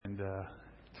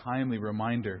timely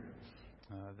reminder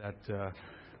that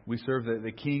we serve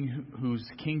the King whose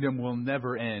kingdom will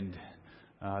never end,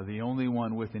 the only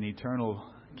one with an eternal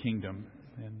kingdom.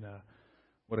 And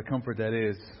what a comfort that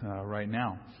is right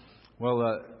now.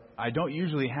 Well, I don't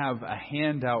usually have a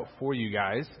handout for you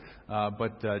guys,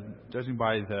 but judging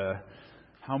by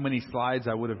how many slides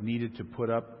I would have needed to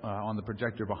put up on the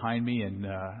projector behind me, and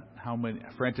how many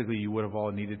frantically you would have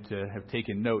all needed to have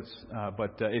taken notes.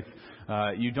 But if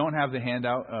you don't have the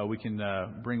handout, we can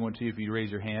bring one to you if you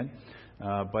raise your hand.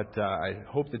 But I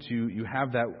hope that you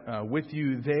have that with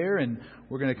you there, and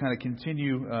we're going to kind of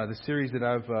continue the series that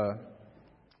I've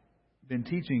been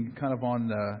teaching kind of on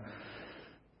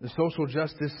the social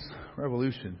justice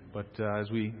revolution. But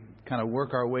as we kind of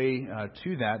work our way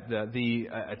to that, the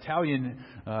Italian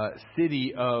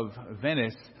city of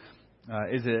Venice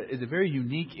is a very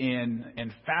unique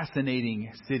and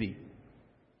fascinating city.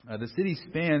 The city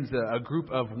spans a group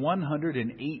of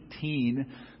 118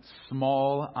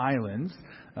 small islands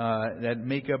that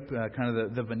make up kind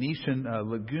of the Venetian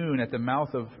lagoon at the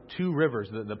mouth of two rivers,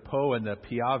 the Po and the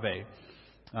Piave.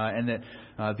 And that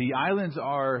the islands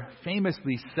are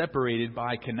famously separated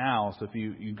by canals. So if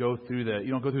you go through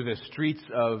you don't go through the streets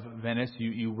of Venice,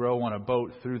 you row on a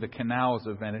boat through the canals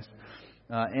of Venice.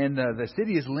 And the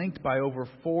city is linked by over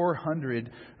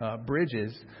 400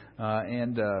 bridges.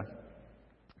 And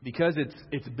because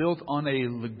it's built on a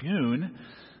lagoon,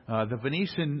 the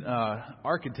Venetian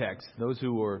architects, those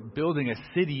who were building a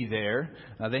city there,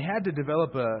 they had to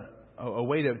develop a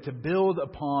way to build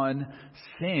upon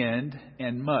sand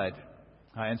and mud.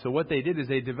 And so what they did is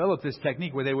they developed this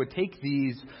technique where they would take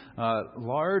these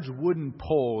large wooden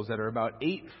poles that are about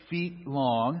 8 feet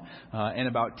long and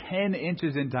about 10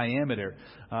 inches in diameter.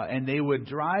 And they would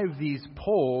drive these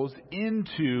poles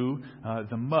into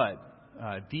the mud.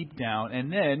 Deep down,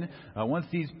 and then once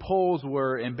these poles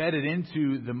were embedded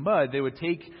into the mud, they would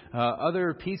take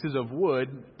other pieces of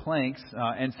wood, planks,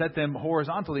 and set them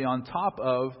horizontally on top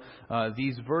of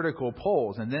these vertical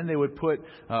poles, and then they would put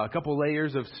a couple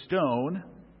layers of stone.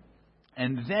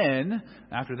 And then,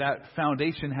 after that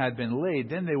foundation had been laid,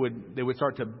 then they would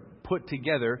start to put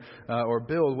together or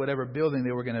build whatever building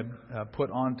they were going to put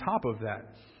on top of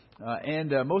that.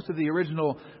 And most of the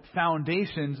original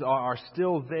foundations are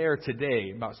still there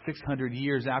today, about 600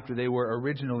 years after they were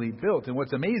originally built. And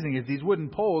what's amazing is these wooden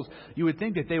poles, you would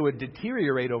think that they would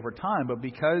deteriorate over time, but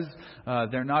because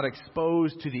they're not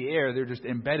exposed to the air, they're just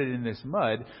embedded in this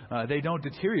mud, they don't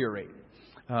deteriorate.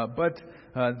 But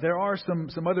there are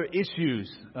some other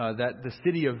issues that the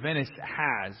city of Venice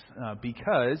has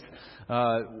because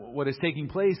what is taking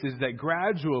place is that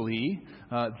gradually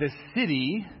the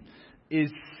city is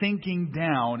sinking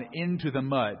down into the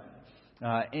mud.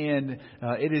 And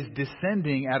it is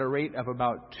descending at a rate of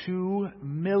about 2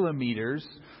 millimeters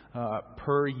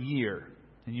per year.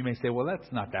 And you may say, well,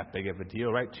 that's not that big of a deal,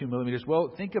 right? 2 millimeters.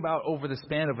 Well, think about over the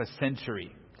span of a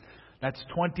century. That's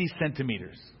 20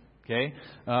 centimeters. Okay,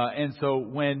 and so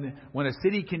when a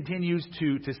city continues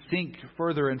to sink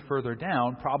further and further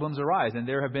down, problems arise. And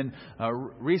there have been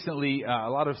recently a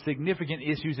lot of significant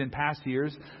issues in past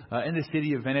years in the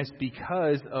city of Venice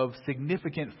because of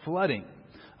significant flooding,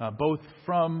 both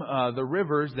from the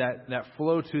rivers that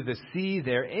flow to the sea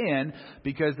there, and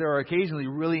because there are occasionally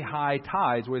really high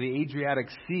tides where the Adriatic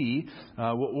Sea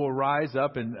will rise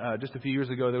up. And just a few years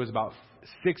ago, there was about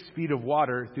 6 feet of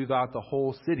water throughout the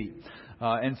whole city.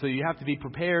 And so you have to be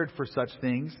prepared for such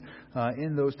things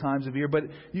in those times of year. But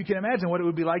you can imagine what it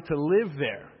would be like to live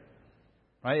there,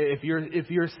 right? If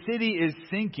your city is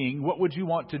sinking, what would you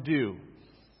want to do?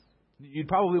 You'd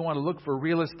probably want to look for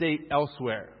real estate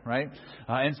elsewhere, right?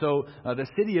 And so the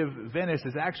city of Venice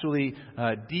is actually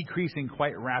decreasing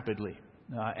quite rapidly.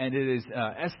 And it is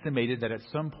estimated that at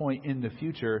some point in the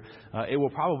future, it will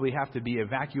probably have to be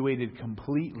evacuated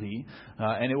completely.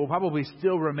 And it will probably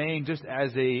still remain just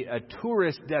as a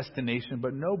tourist destination,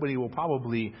 but nobody will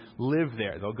probably live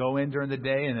there. They'll go in during the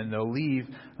day and then they'll leave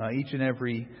each and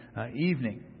every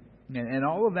evening. And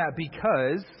all of that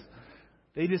because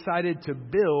they decided to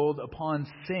build upon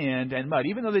sand and mud.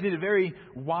 Even though they did it very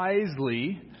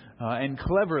wisely and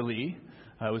cleverly,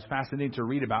 it was fascinating to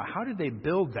read about how did they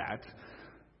build that.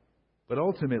 But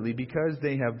ultimately, because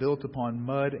they have built upon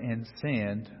mud and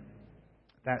sand,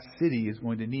 that city is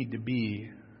going to need to be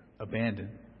abandoned.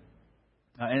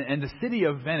 And the city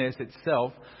of Venice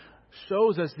itself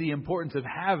shows us the importance of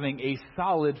having a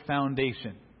solid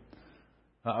foundation,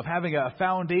 of having a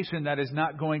foundation that is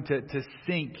not going to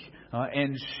sink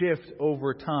and shift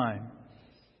over time.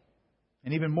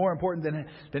 And even more important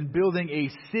than building a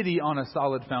city on a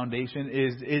solid foundation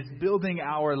is building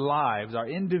our lives, our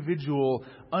individual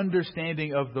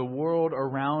understanding of the world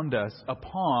around us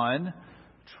upon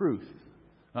truth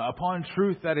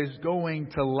that is going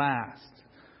to last.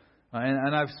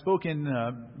 And I've spoken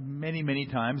many, many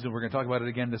times, and we're going to talk about it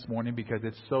again this morning because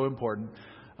it's so important,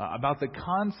 about the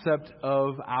concept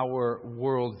of our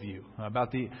worldview,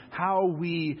 about how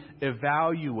we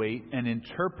evaluate and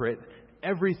interpret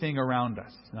everything around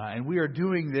us. And we are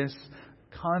doing this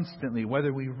constantly,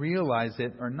 whether we realize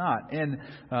it or not. And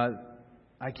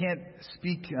I can't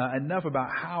speak enough about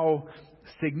how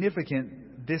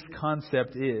significant this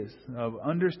concept is of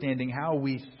understanding how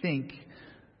we think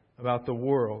about the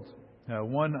world.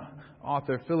 One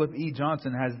author, Philip E.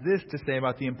 Johnson, has this to say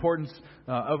about the importance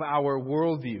of our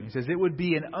worldview. He says, it would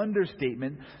be an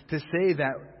understatement to say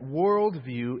that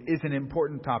worldview is an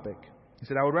important topic. He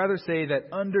said, I would rather say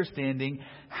that understanding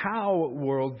how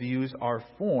worldviews are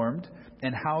formed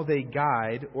and how they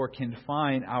guide or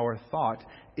confine our thought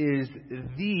is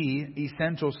the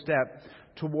essential step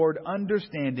toward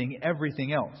understanding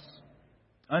everything else.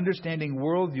 Understanding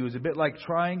worldview is a bit like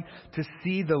trying to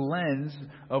see the lens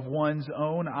of one's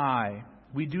own eye.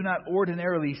 We do not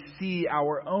ordinarily see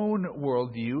our own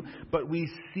worldview, but we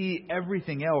see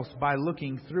everything else by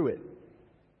looking through it.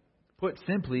 Put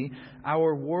simply,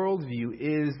 our worldview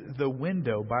is the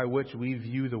window by which we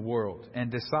view the world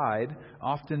and decide,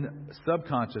 often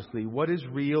subconsciously, what is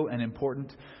real and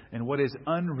important and what is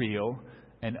unreal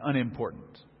and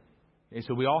unimportant. Okay,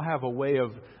 so we all have a way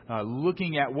of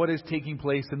looking at what is taking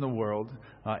place in the world,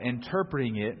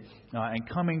 interpreting it, and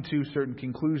coming to certain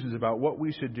conclusions about what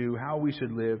we should do, how we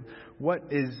should live, what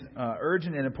is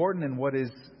urgent and important, and what is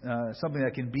something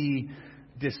that can be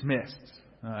dismissed.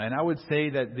 And I would say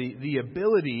that the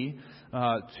ability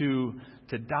to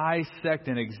dissect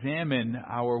and examine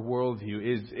our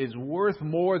worldview is worth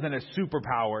more than a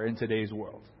superpower in today's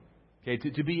world. Okay,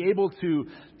 to be able to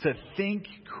think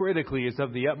critically is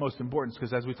of the utmost importance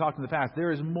because, as we talked in the past,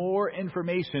 there is more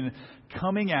information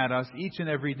coming at us each and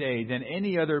every day than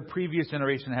any other previous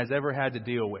generation has ever had to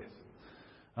deal with.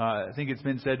 I think it's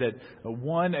been said that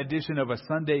one edition of a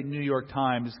Sunday New York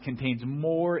Times contains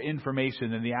more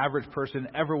information than the average person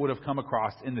ever would have come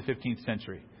across in the 15th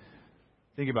century.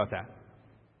 Think about that.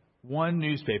 One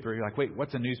newspaper, you're like, wait,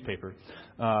 what's a newspaper?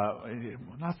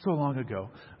 Not so long ago.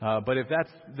 But if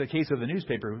that's the case of the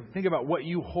newspaper, think about what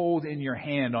you hold in your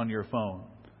hand on your phone.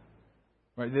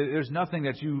 Right? There's nothing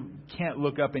that you can't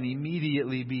look up and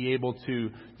immediately be able to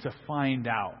find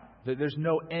out. There's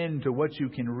no end to what you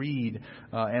can read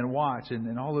and watch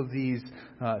and all of these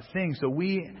things. So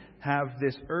we have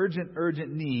this urgent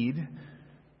need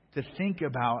to think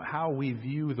about how we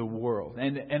view the world.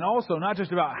 And also not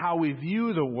just about how we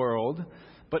view the world,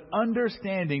 but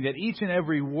understanding that each and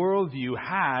every worldview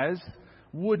has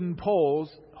wooden poles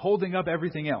holding up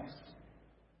everything else.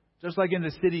 Just like in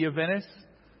the city of Venice,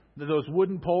 those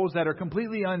wooden poles that are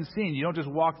completely unseen. You don't just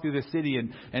walk through the city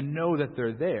and know that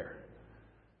they're there.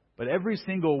 But every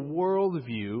single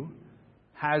worldview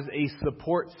has a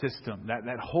support system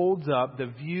that holds up the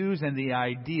views and the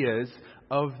ideas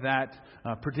of that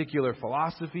particular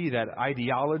philosophy, that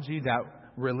ideology, that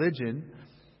religion.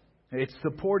 It's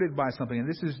supported by something, and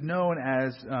this is known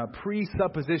as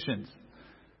presuppositions.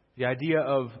 The idea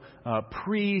of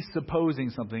presupposing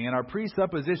something. And our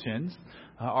presuppositions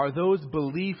are those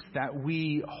beliefs that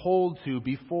we hold to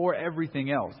before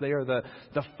everything else. They are the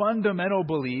fundamental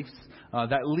beliefs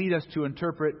that lead us to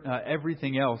interpret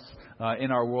everything else in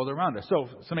our world around us. So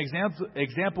some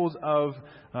examples of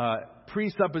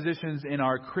presuppositions in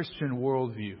our Christian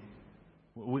worldview.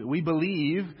 We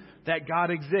believe that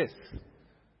God exists.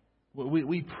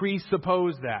 We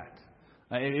presuppose that.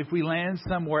 If we land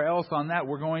somewhere else on that,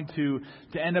 we're going to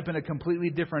end up in a completely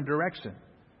different direction.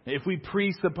 If we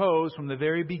presuppose from the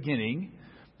very beginning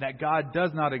that God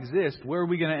does not exist, where are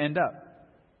we going to end up?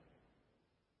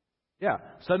 Yeah,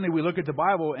 suddenly we look at the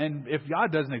Bible, and if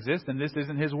God doesn't exist, then this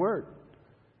isn't His Word.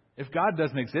 If God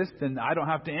doesn't exist, then I don't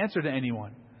have to answer to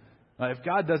anyone. If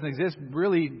God doesn't exist,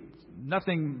 really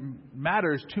nothing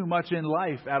matters too much in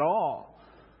life at all.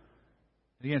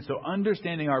 Again, so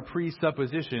understanding our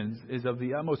presuppositions is of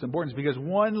the utmost importance because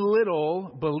one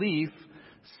little belief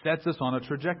sets us on a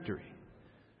trajectory.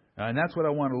 And that's what I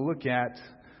want to look at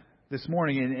this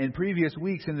morning. In previous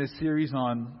weeks in this series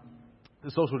on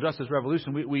the social justice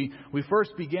revolution, we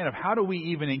first began of how do we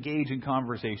even engage in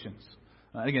conversations.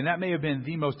 Again, that may have been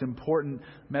the most important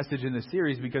message in the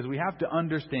series because we have to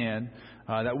understand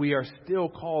that we are still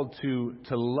called to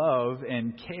love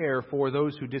and care for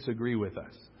those who disagree with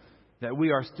us. that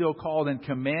we are still called and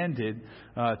commanded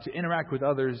to interact with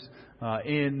others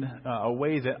in a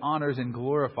way that honors and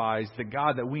glorifies the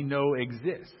God that we know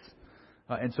exists.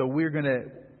 And so we're going to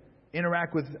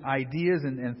interact with ideas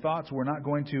and thoughts. We're not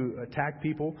going to attack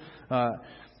people.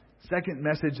 Second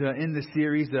message in the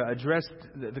series addressed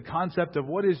the concept of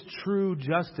what does true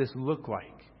justice look like?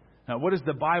 What does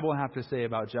the Bible have to say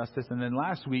about justice? And then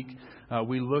last week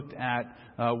we looked at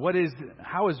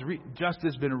how has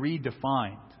justice been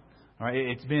redefined? All right,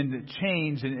 it's been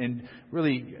changed and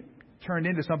really turned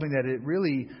into something that it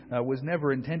really was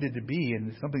never intended to be,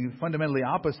 and something fundamentally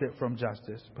opposite from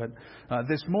justice. But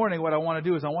this morning, what I want to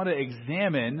do is I want to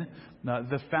examine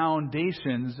the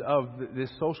foundations of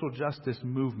this social justice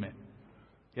movement.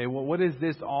 Okay, well, what is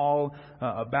this all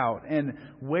about? And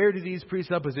where do these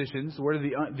presuppositions, where do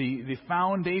the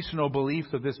foundational beliefs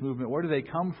of this movement, where do they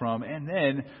come from? And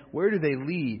then, where do they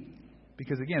lead?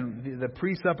 Because again, the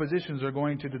presuppositions are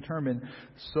going to determine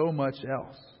so much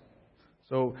else.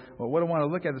 So what I want to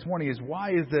look at this morning is, why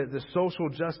is the social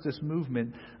justice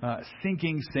movement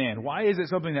sinking sand? Why is it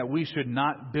something that we should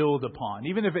not build upon?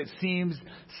 Even if it seems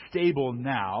stable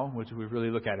now, which we really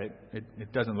look at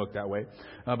it doesn't look that way.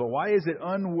 But why is it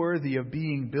unworthy of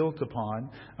being built upon?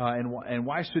 And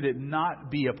why should it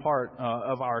not be a part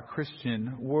of our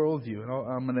Christian worldview? And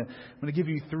I'm going to give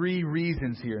you 3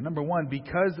 reasons here. Number 1,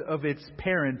 because of its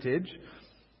parentage.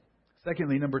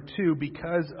 Secondly, number 2,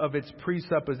 because of its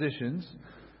presuppositions.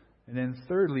 And then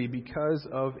thirdly, because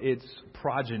of its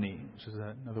progeny, which is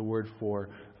another word for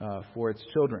its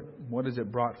children. What has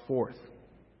it brought forth?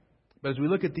 But as we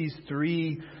look at these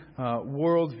 3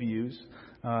 worldviews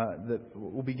that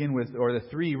we'll begin with, or the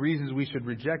 3 reasons we should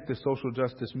reject the social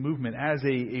justice movement as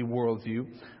a worldview.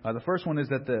 The first one is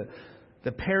that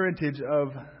the parentage of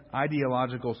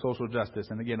ideological social justice.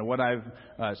 And again, what I've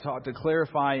sought to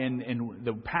clarify in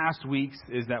the past weeks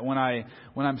is that when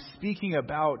I'm speaking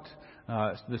about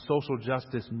the social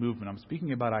justice movement, I'm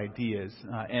speaking about ideas.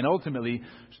 And ultimately,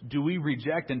 do we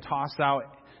reject and toss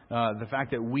out the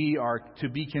fact that we are to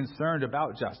be concerned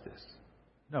about justice?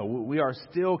 No, we are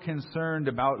still concerned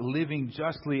about living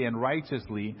justly and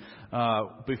righteously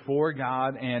before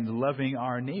God and loving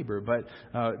our neighbor. But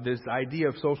this idea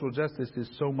of social justice is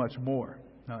so much more.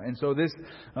 And so this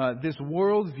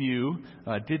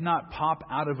worldview did not pop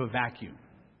out of a vacuum.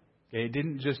 Okay, it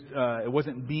didn't just it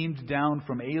wasn't beamed down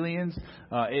from aliens.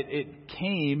 It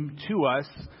came to us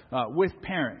with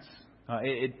parents.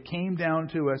 It came down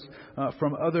to us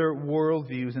from other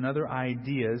worldviews and other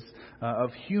ideas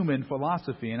of human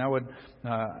philosophy. And I would,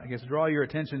 draw your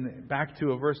attention back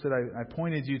to a verse that I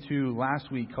pointed you to last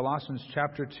week, Colossians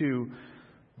chapter 2,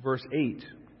 verse 8.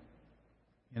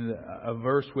 And a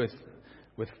verse with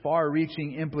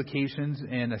far-reaching implications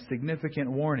and a significant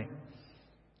warning,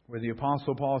 where the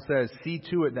Apostle Paul says, "See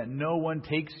to it that no one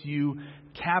takes you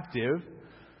captive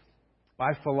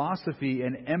by philosophy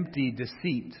and empty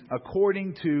deceit,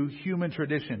 according to human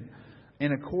tradition,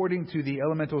 and according to the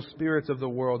elemental spirits of the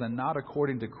world, and not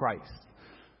according to Christ."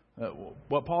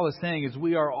 What Paul is saying is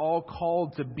we are all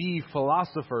called to be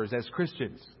philosophers as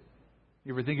Christians.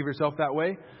 You ever think of yourself that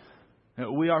way?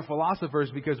 We are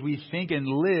philosophers because we think and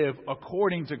live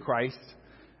according to Christ.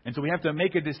 And so we have to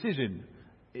make a decision.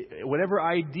 Whatever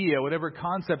idea, whatever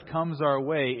concept comes our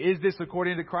way, is this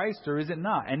according to Christ or is it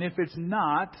not? And if it's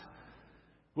not,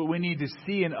 well, we need to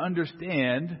see and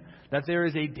understand that there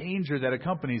is a danger that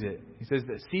accompanies it. He says,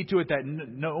 see to it that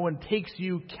no one takes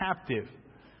you captive.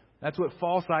 That's what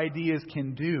false ideas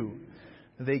can do.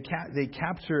 They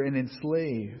capture and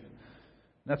enslave.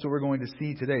 That's what we're going to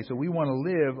see today. So we want to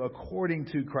live according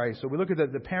to Christ. So we look at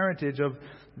the parentage of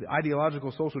the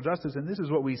ideological social justice, and this is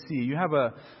what we see. You have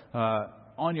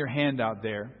on your handout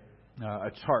there a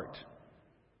chart.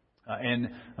 And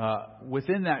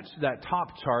within that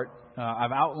top chart,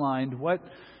 I've outlined what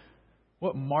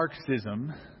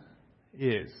Marxism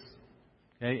is.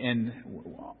 Okay? And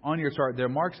on your chart there,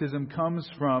 Marxism comes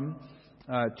from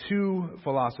 2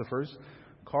 philosophers,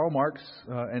 Karl Marx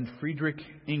and Friedrich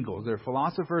Engels. They're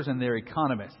philosophers and they're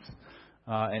economists.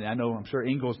 And I'm sure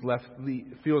Engels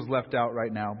feels left out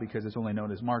right now because it's only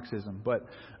known as Marxism. But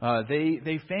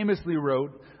they famously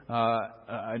wrote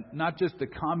not just the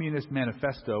Communist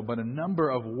Manifesto, but a number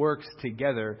of works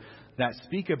together that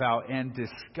speak about and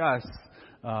discuss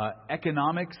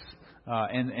economics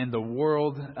and the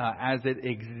world as it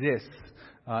exists.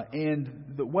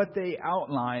 What they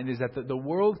outline is that the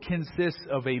world consists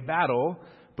of a battle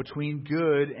between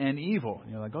good and evil.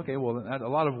 And you're like, okay, well, a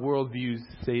lot of worldviews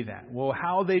say that. Well,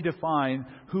 how they define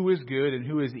who is good and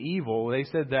who is evil, they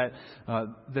said that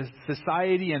the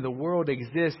society and the world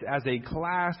exists as a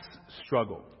class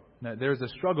struggle. Now, there's a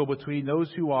struggle between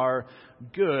those who are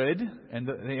good, and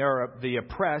they are the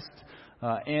oppressed,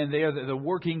 and they are the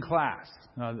working class,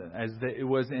 it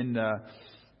was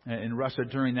in Russia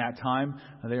during that time.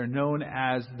 They are known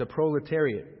as the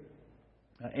proletariat.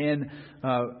 And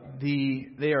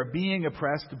they are being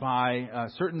oppressed by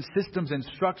certain systems and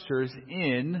structures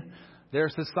in their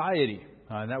society.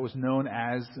 That was known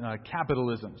as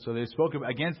capitalism. So they spoke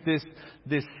against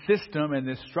this system and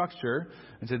this structure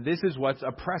and said this is what's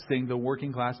oppressing the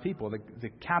working class people. The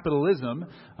capitalism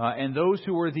and those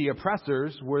who were the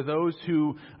oppressors were those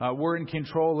who were in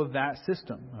control of that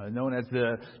system, known as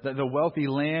the wealthy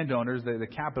landowners, the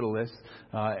capitalists,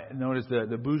 known as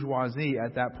the bourgeoisie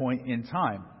at that point in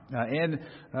time.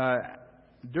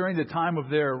 During the time of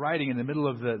their writing in the middle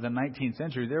of the 19th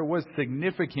century, there was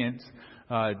significant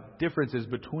differences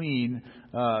between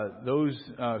those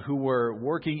who were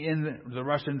working in the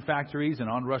Russian factories and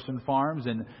on Russian farms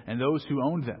and those who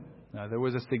owned them. There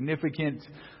was a significant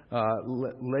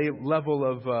level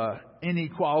of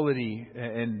inequality,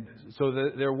 and so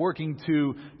they're working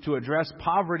to address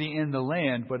poverty in the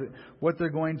land. But what they're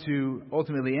going to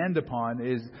ultimately end upon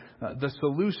is the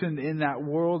solution in that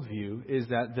worldview is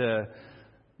that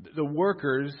the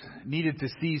workers needed to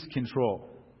seize control.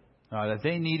 That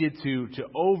they needed to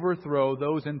overthrow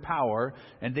those in power,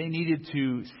 and they needed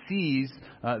to seize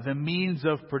the means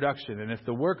of production. And if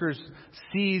the workers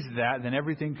seized that, then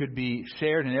everything could be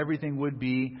shared and everything would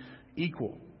be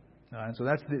equal. And so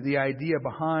that's the idea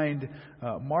behind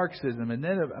Marxism. And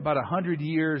then about 100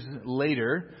 years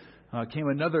later came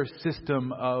another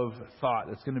system of thought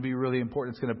that's going to be really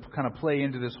important. It's going to kind of play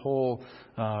into this whole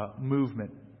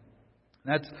movement.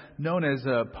 That's known as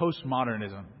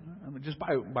postmodernism. Just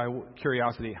by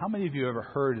curiosity, how many of you ever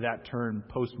heard that term,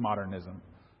 postmodernism?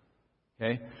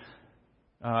 Okay,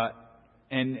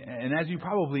 and as you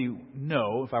probably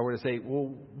know, if I were to say,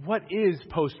 well, what is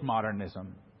postmodernism?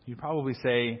 You'd probably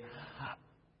say,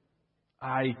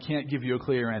 I can't give you a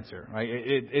clear answer. Right?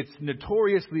 It's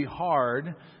notoriously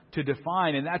hard to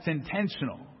define, and that's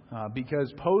intentional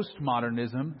because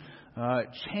postmodernism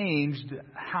changed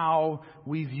how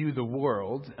we view the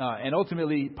world, and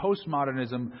ultimately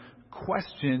postmodernism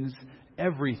questions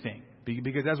everything.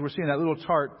 Because as we're seeing that little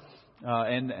chart,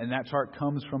 and that chart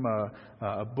comes from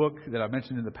a book that I've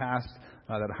mentioned in the past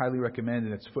that I highly recommend,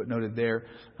 and it's footnoted there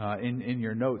in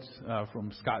your notes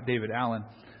from Scott David Allen.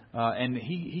 And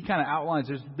he kind of outlines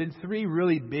there's been three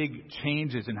really big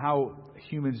changes in how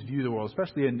humans view the world,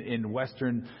 especially in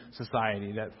Western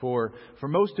society. That for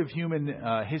most of human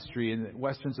history in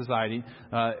Western society,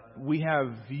 we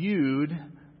have viewed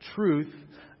truth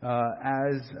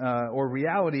or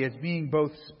reality as being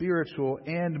both spiritual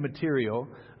and material,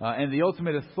 and the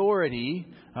ultimate authority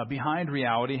behind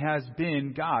reality has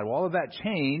been God. Well, all of that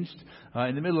changed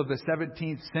in the middle of the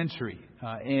 17th century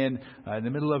and in the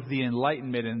middle of the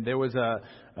Enlightenment, and there was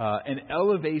an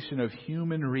elevation of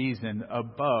human reason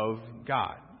above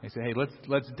God. They say, hey,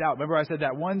 let's doubt. Remember I said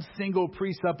that one single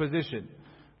presupposition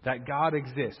that God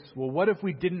exists. Well, what if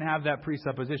we didn't have that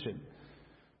presupposition?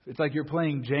 It's like you're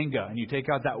playing Jenga and you take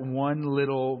out that one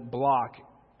little block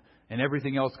and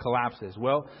everything else collapses.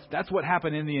 Well, that's what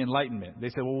happened in the Enlightenment. They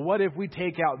said, well, what if we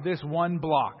take out this one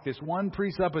block, this one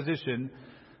presupposition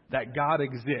that God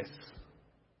exists?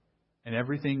 And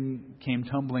everything came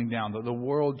tumbling down. The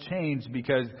world changed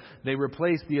because they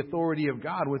replaced the authority of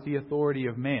God with the authority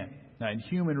of man. And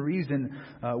human reason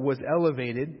was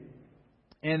elevated.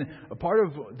 And a part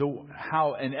of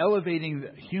how in elevating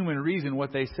human reason,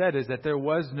 what they said is that there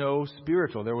was no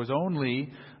spiritual. There was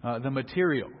only the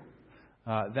material.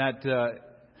 The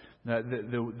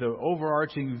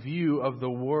overarching view of the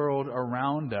world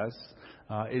around us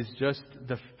is just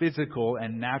the physical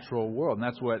and natural world. And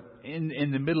that's what, in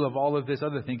the middle of all of this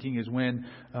other thinking, is when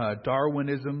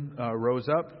Darwinism rose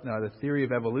up, the theory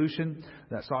of evolution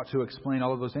that sought to explain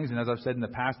all of those things. And as I've said in the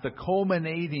past, the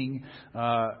culminating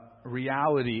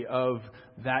reality of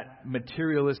that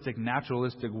materialistic,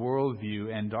 naturalistic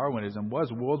worldview and Darwinism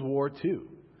was World War II,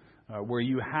 where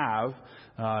you have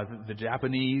the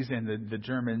Japanese and the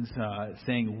Germans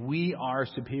saying, we are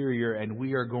superior and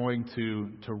we are going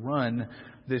to run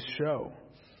this show.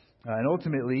 And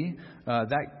ultimately,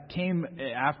 that came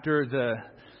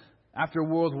after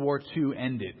World War II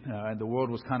ended. The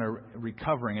world was kind of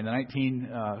recovering. In the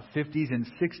 1950s and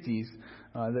 60s,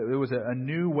 there was a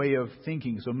new way of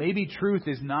thinking. So maybe truth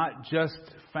is not just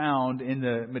found in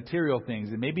the material things,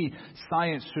 and maybe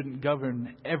science shouldn't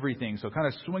govern everything. So kind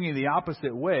of swinging the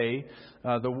opposite way,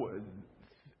 the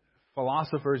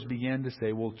philosophers began to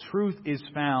say, well, truth is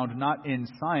found not in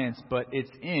science, but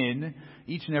it's in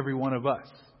each and every one of us.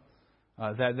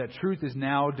 that truth is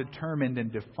now determined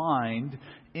and defined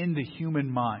in the human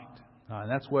mind. And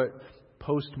that's what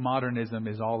postmodernism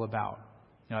is all about.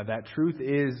 That truth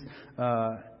is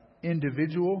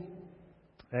individual,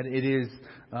 that it is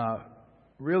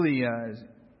really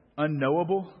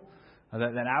unknowable,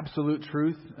 that absolute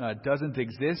truth doesn't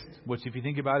exist, which, if you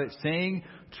think about it, saying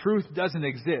truth doesn't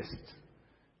exist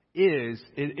is,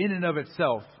 in and of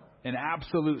itself, an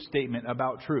absolute statement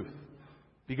about truth.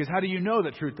 Because how do you know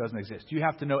that truth doesn't exist? You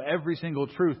have to know every single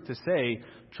truth to say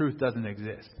truth doesn't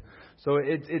exist. So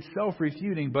it's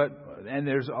self-refuting, and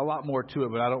there's a lot more to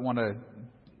it, but I don't want to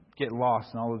get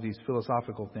lost in all of these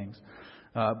philosophical things.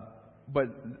 But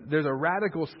there's a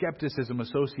radical skepticism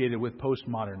associated with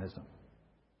postmodernism,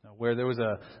 where there was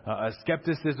a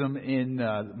skepticism in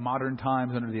modern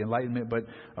times under the Enlightenment, but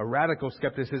a radical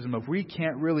skepticism of we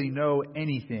can't really know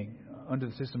anything under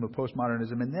the system of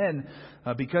postmodernism. And then,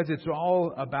 because it's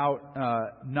all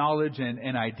about knowledge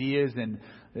and ideas, and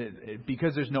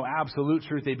because there's no absolute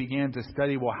truth, they began to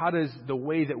study, well, how does the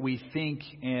way that we think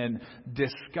and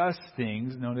discuss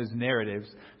things, known as narratives,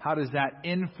 how does that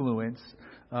influence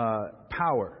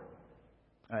power?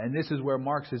 And this is where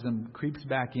Marxism creeps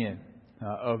back in.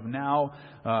 Of now,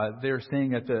 they're saying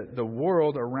that the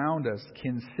world around us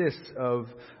consists of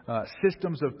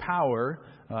systems of power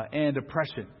and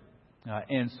oppression.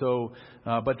 And so,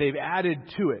 but they've added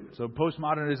to it. So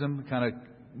postmodernism kind of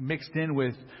mixed in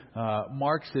with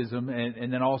Marxism,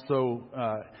 and then also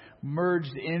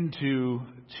merged into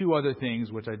two other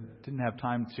things, which I didn't have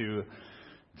time to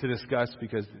discuss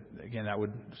because, again,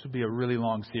 this would be a really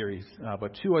long series.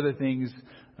 But two other things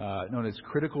known as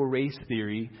critical race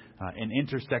theory and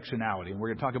intersectionality. And we're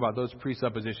going to talk about those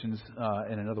presuppositions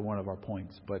in another one of our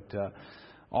points. But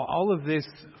all of this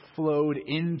flowed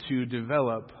into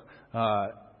develop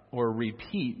or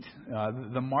repeat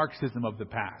the Marxism of the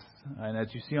past. And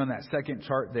as you see on that second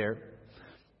chart there,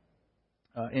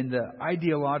 in the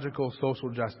ideological social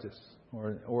justice,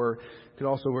 or could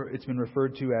also, it's been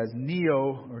referred to as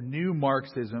neo or new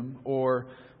Marxism or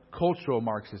cultural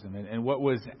Marxism. And what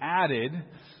was added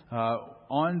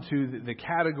onto the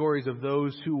categories of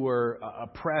those who were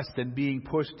oppressed and being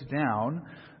pushed down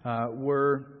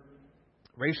were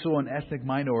racial and ethnic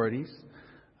minorities,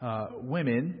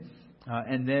 women,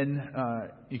 and then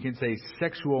you can say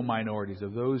sexual minorities,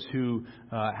 of those who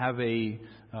have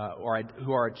or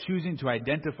who are choosing to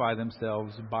identify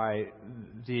themselves by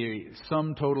the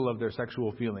sum total of their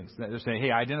sexual feelings. They're saying,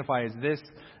 hey, I identify as this,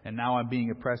 and now I'm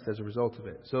being oppressed as a result of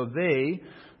it. So they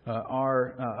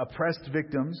are oppressed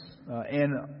victims,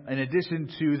 and in addition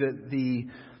to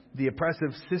the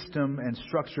oppressive system and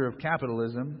structure of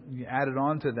capitalism, you added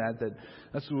on to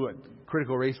that's what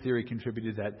critical race theory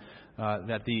contributed,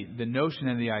 that the notion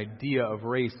and the idea of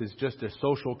race is just a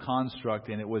social construct,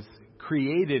 and it was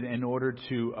created in order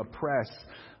to oppress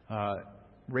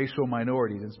racial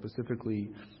minorities, and specifically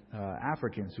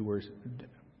Africans, who were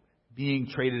being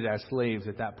traded as slaves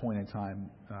at that point in time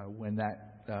when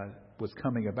that was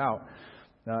coming about.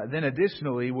 Then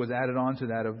additionally was added on to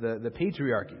that of the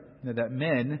patriarchy, that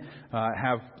men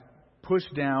have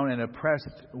pushed down and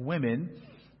oppressed women,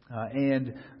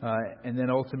 and then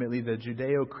ultimately the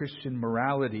Judeo-Christian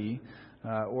morality,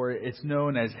 or it's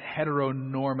known as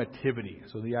heteronormativity.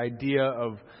 So the idea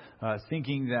of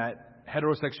thinking that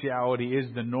heterosexuality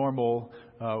is the normal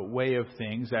way of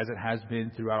things, as it has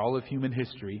been throughout all of human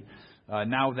history.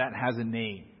 Now that has a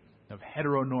name of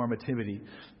heteronormativity,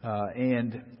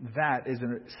 and that is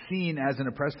seen as an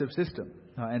oppressive system.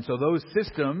 And so those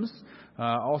systems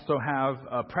also have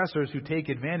oppressors who take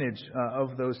advantage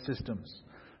of those systems.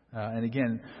 And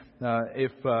again,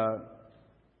 if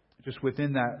just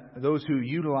within that, those who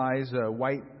utilize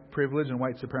white privilege and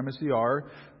white supremacy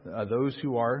are those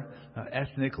who are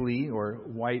ethnically or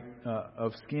white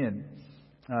of skin.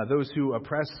 Those who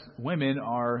oppress women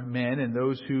are men, and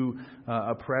those who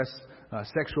oppress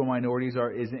sexual minorities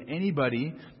is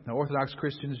anybody, Orthodox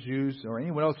Christians, Jews, or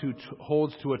anyone else who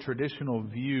holds to a traditional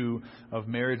view of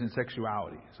marriage and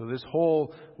sexuality. So this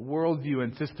whole worldview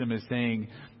and system is saying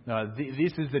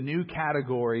this is the new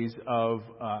categories of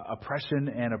oppression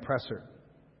and oppressor.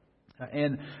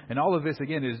 And all of this,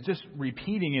 again, is just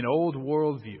repeating an old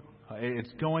worldview.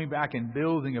 It's going back and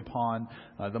building upon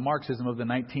the Marxism of the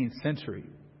 19th century.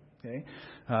 Okay,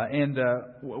 and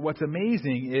what's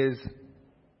amazing is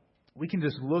we can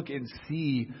just look and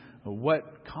see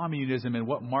what communism and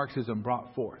what Marxism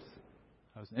brought forth.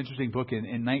 It was an interesting book in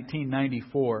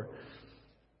 1994.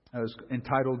 It was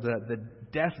entitled "The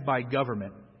Death by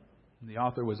Government." The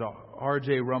author was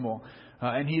R.J. Rummel,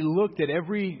 and he looked at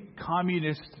every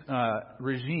communist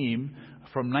regime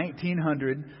from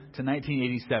 1900 to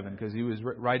 1987, because he was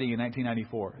writing in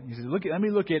 1994. He says, let me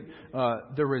look at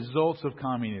the results of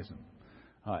communism.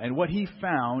 And what he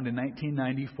found in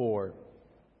 1994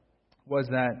 was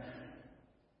that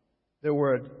there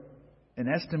were an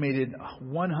estimated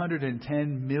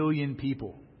 110 million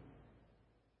people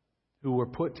who were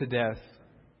put to death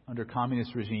under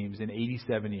communist regimes in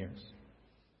 87 years.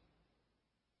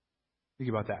 Think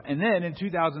about that. And then in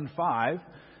 2005,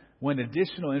 when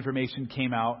additional information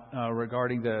came out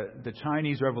regarding the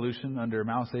Chinese Revolution under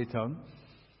Mao Zedong,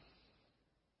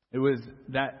 it was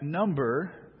that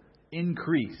number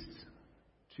increased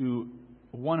to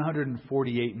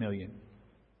 148 million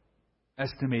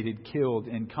estimated killed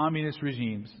in communist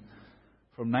regimes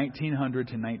from 1900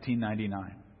 to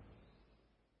 1999.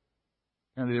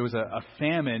 And there was a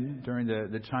famine during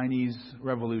the Chinese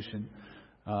Revolution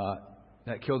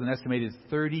that killed an estimated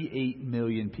 38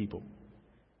 million people.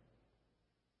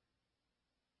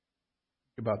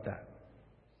 Think about that.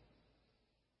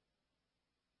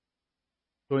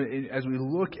 So as we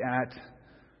look at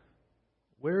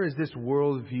where is this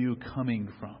worldview coming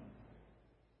from?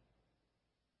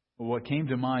 Well, what came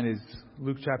to mind is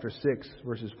Luke chapter 6,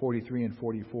 verses 43 and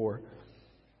 44.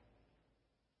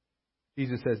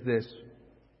 Jesus says this,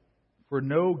 "For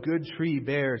no good tree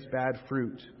bears bad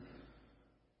fruit,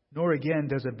 nor again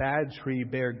does a bad tree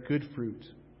bear good fruit.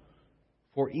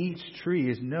 For each tree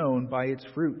is known by its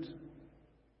fruit.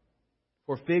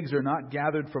 For figs are not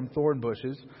gathered from thorn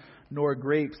bushes, nor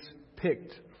grapes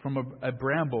picked from a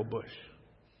bramble bush."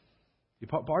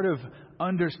 Part of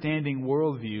understanding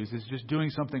worldviews is just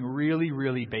doing something really,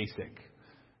 really basic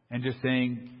and just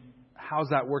saying, how's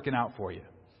that working out for you?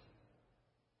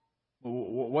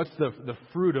 What's the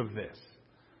fruit of this?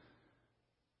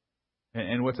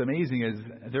 And what's amazing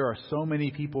is there are so many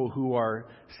people who are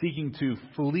seeking to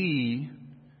flee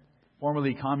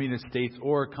formerly communist states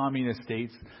or communist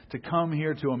states to come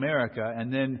here to America.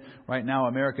 And then right now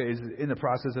America is in the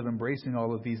process of embracing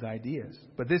all of these ideas.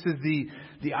 But this is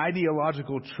the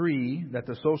ideological tree that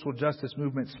the social justice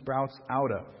movement sprouts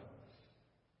out of.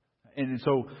 And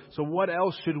so what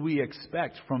else should we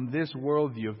expect from this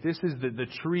worldview? If this is the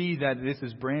tree that this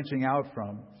is branching out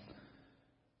from,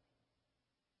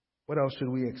 what else should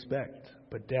we expect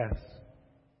but death?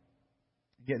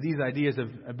 Yet these ideas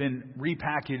have been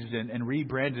repackaged and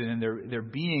rebranded, and they're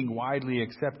being widely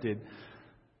accepted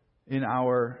in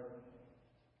our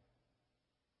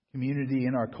community,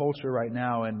 in our culture right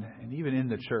now, and even in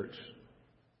the church.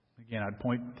 Again, I'd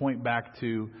point back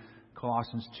to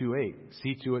Colossians 2:8.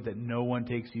 "See to it that no one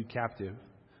takes you captive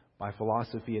by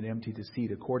philosophy and empty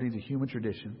deceit, according to human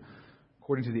tradition,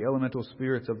 according to the elemental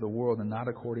spirits of the world, and not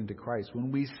according to Christ."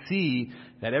 When we see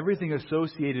that everything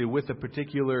associated with a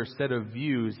particular set of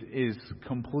views is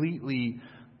completely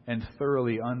and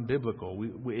thoroughly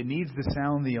unbiblical, it needs to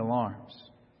sound the alarms.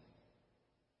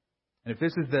 And if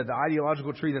this is the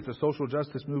ideological tree that the social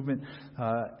justice movement,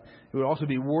 it would also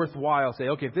be worthwhile to say,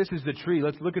 okay, if this is the tree,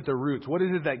 let's look at the roots. What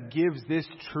is it that gives this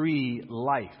tree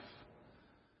life?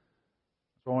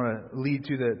 So I want to lead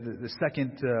to the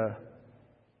second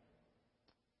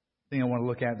thing I want to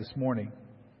look at this morning.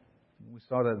 We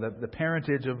saw the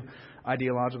parentage of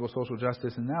ideological social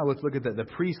justice, and now let's look at the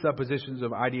presuppositions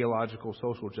of ideological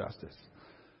social justice.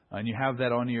 And you have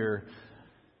that on your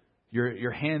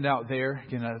handout there.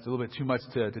 Again, that's a little bit too much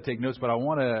to take notes, but I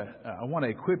want to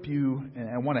equip you, and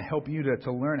I want to help you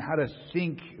to learn how to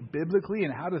think biblically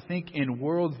and how to think in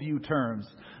worldview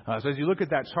terms. So as you look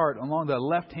at that chart, along the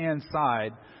left-hand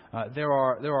side, there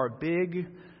are big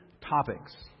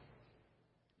topics.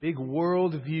 Big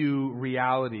worldview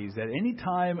realities that any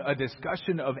time a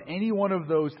discussion of any one of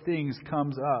those things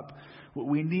comes up,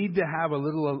 we need to have a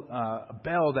little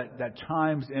bell that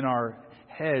chimes in our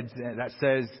heads that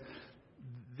says,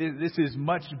 this is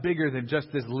much bigger than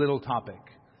just this little topic.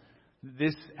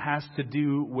 This has to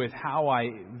do with how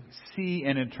I see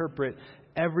and interpret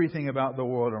everything about the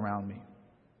world around me.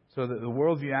 So the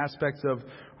worldview aspects of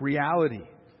reality,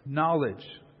 knowledge,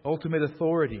 ultimate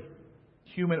authority,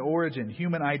 human origin,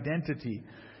 human identity,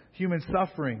 human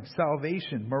suffering,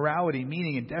 salvation, morality,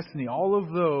 meaning, and destiny. All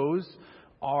of those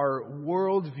are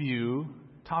worldview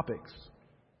topics.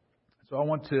 So I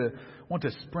want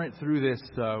to sprint through this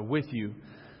with you.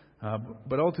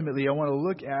 But ultimately, I want to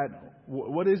look at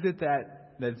what is it that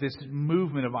this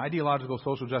movement of ideological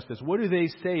social justice, what do they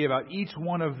say about each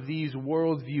one of these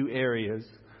worldview areas?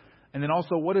 And then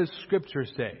also, what does Scripture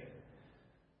say?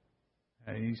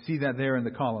 And you see that there in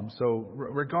the column. So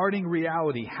regarding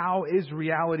reality, how is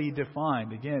reality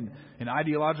defined? Again, in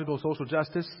ideological social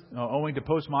justice, owing to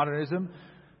postmodernism,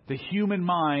 the human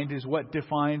mind is what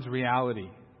defines reality.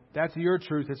 That's your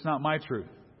truth. It's not my truth.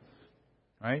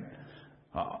 Right?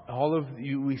 All of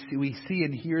you, we see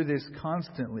and hear this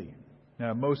constantly.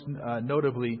 Most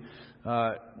notably,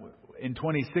 in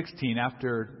 2016,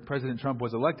 after President Trump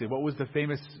was elected, what was the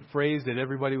famous phrase that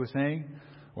everybody was saying,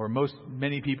 or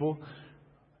many people?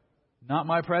 Not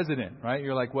my president, right?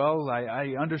 You're like, well,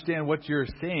 I understand what you're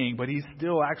saying, but he's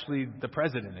still actually the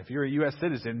president. If you're a U.S.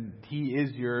 citizen, he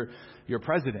is your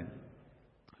president.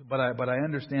 But I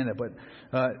understand that. But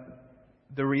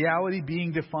the reality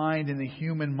being defined in the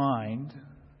human mind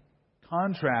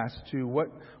contrasts to what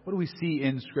do we see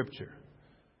in Scripture?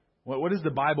 What does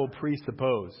the Bible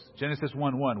presuppose? Genesis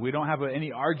 1:1. We don't have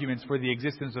any arguments for the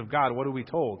existence of God. What are we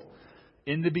told?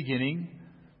 In the beginning,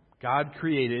 God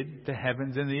created the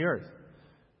heavens and the earth.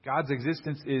 God's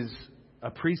existence is a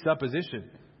presupposition.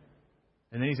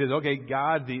 And then he says, okay,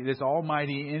 God, this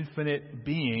almighty, infinite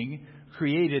being,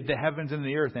 created the heavens and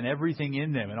the earth and everything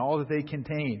in them and all that they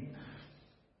contain.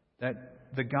 That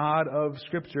the God of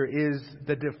Scripture is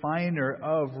the definer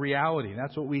of reality.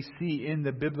 That's what we see in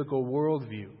the biblical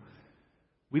worldview.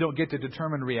 We don't get to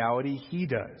determine reality. He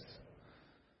does.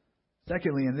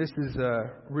 Secondly, and this is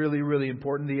really, really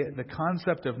important, the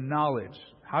concept of knowledge.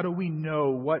 How do we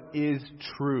know what is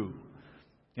true?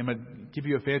 I'm going to give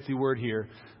you a fancy word here.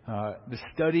 The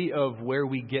study of where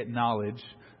we get knowledge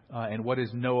and what is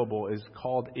knowable is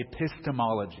called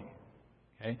epistemology.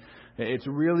 Okay? It's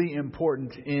really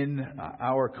important in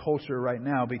our culture right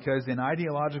now because in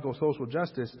ideological social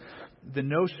justice, the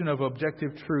notion of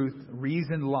objective truth,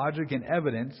 reason, logic, and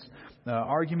evidence,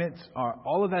 arguments,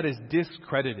 all of that is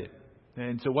discredited.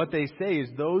 And so what they say is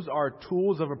those are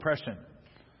tools of oppression.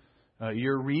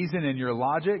 Your reason and your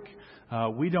logic,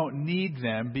 we don't need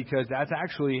them because that's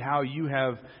actually how you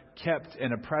have kept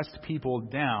and oppressed people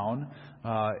down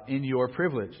in your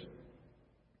privilege.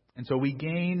 And so we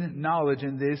gain knowledge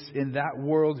in that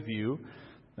worldview.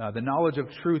 The knowledge of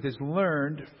truth is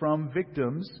learned from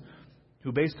victims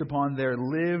who, based upon their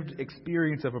lived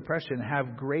experience of oppression,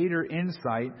 have greater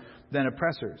insight than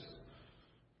oppressors.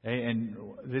 Okay? And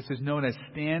this is known as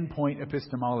standpoint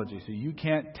epistemology. So you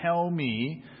can't tell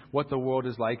me what the world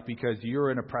is like because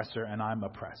you're an oppressor and I'm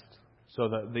oppressed. So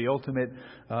the ultimate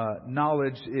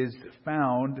knowledge is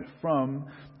found from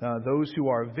those who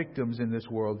are victims in this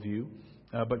worldview.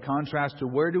 But contrast to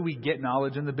where do we get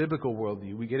knowledge in the biblical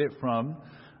worldview? We get it from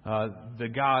the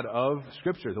God of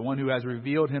Scripture, the one who has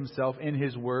revealed himself in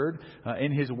his word,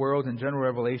 in his world and general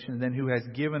revelation, and then who has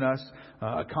given us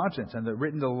a conscience and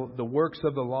written the works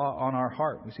of the law on our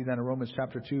heart. We see that in Romans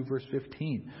chapter 2, verse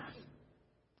 15.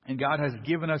 And God has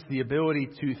given us the ability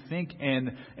to think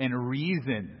and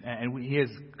reason. And He has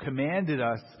commanded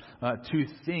us to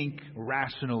think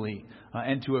rationally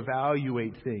and to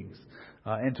evaluate things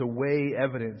and to weigh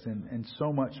evidence and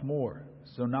so much more.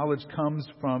 So knowledge comes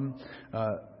from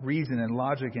reason and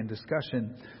logic and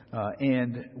discussion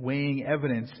and weighing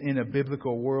evidence in a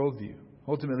biblical worldview.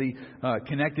 Ultimately,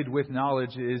 connected with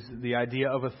knowledge is the idea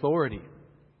of authority.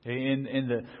 In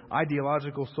the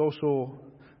ideological social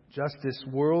justice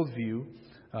worldview,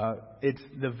 it's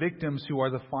the victims who are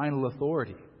the final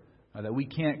authority. That we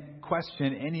can't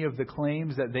question any of the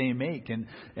claims that they make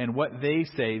and what they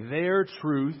say. Their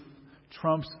truth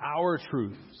trumps our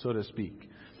truth, so to speak.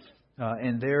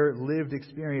 And their lived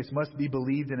experience must be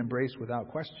believed and embraced without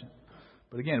question.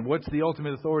 But again, what's the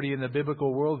ultimate authority in the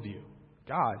biblical worldview?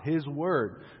 God, His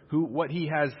Word, what He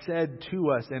has said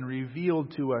to us and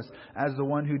revealed to us as the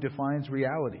one who defines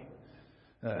reality.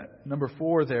 Number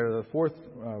 4 there, the fourth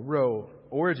row,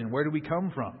 origin. Where do we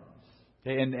come from?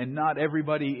 Okay, and not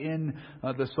everybody in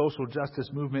the social justice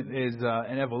movement is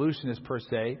an evolutionist per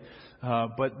se,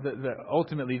 but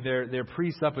ultimately their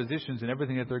presuppositions and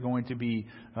everything that they're going to be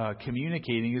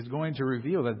communicating is going to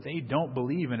reveal that they don't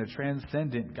believe in a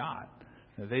transcendent God.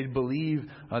 They believe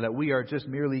that we are just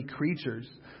merely creatures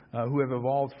who have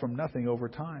evolved from nothing over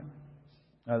time.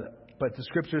 But the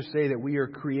Scriptures say that we are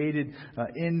created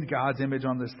in God's image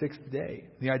on the 6th day.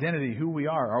 The identity, who we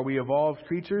are. Are we evolved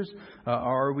creatures?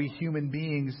 Or are we human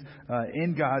beings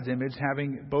in God's image,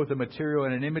 having both a material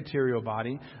and an immaterial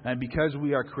body? And because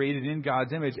we are created in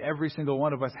God's image, every single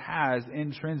one of us has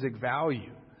intrinsic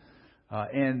value.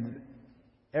 And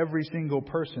every single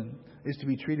person is to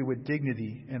be treated with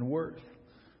dignity and worth.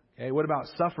 Okay, what about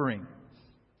suffering?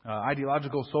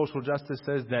 Ideological social justice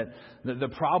says that the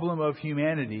problem of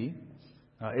humanity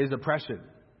is oppression.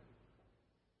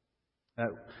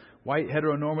 White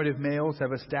heteronormative males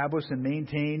have established and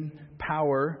maintained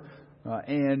power,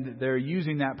 and they're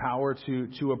using that power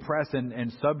to oppress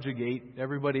and subjugate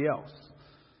everybody else.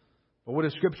 But what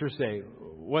does Scripture say?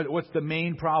 What's the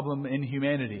main problem in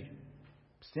humanity?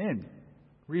 Sin,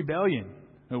 rebellion.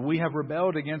 We have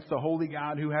rebelled against the holy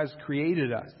God who has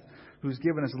created us, who's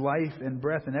given us life and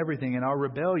breath and everything. And our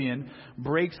rebellion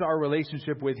breaks our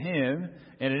relationship with Him,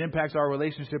 and it impacts our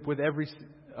relationship with every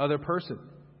other person.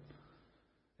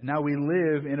 And now we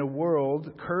live in a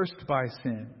world cursed by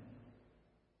sin.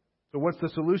 So what's the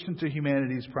solution to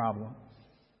humanity's problem?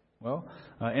 Well,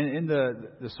 in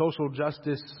the social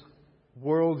justice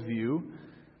worldview,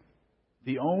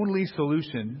 the only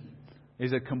solution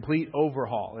is a complete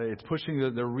overhaul. It's pushing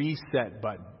the reset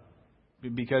button,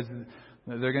 because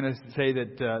they're going to say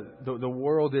that the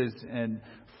world is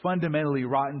fundamentally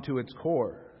rotten to its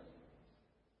core.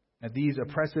 That these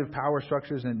oppressive power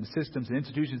structures and systems and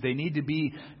institutions, they need to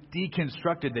be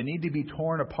deconstructed. They need to be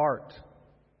torn apart.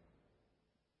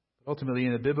 Ultimately,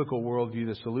 in the biblical worldview,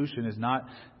 the solution is not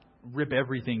rip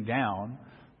everything down.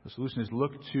 The solution is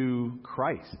look to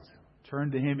Christ.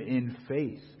 Turn to Him in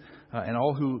faith. And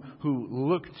all who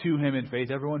look to Him in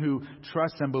faith, everyone who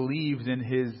trusts and believes in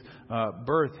His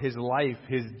birth, His life,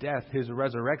 His death, His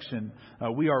resurrection,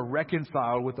 we are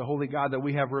reconciled with the holy God that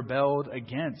we have rebelled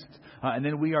against. And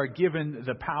then we are given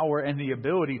the power and the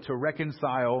ability to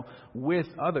reconcile with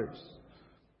others.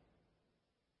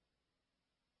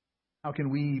 How can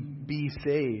we be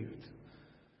saved?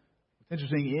 It's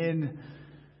interesting,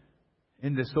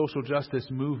 in the social justice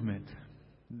movement,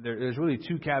 there's really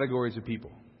two categories of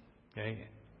people. Okay?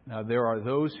 Now, there are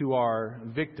those who are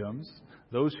victims,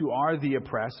 those who are the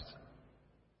oppressed,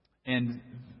 and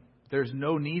there's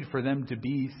no need for them to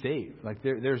be saved. Like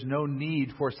there's no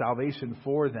need for salvation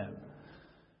for them,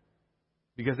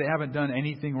 because they haven't done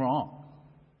anything wrong.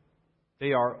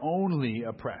 They are only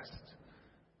oppressed.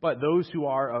 But those who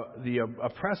are the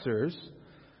oppressors,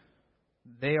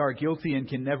 they are guilty and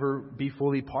can never be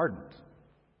fully pardoned.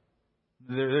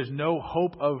 There's no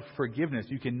hope of forgiveness.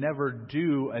 You can never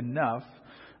do enough.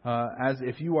 As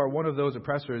if you are one of those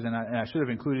oppressors, and I should have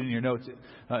included in your notes,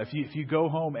 if you go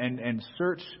home and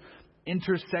search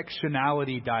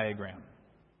intersectionality diagram,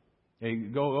 okay,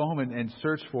 go home and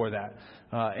search for that,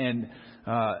 and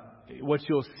what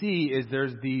you'll see is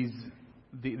there's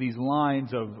these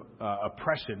lines of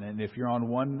oppression, and if you're on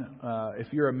one,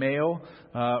 if you're a male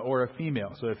or a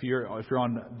female, so if you're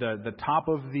on the top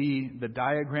of the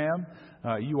diagram,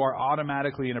 you are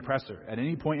automatically an oppressor at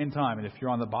any point in time, and if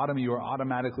you're on the bottom, you are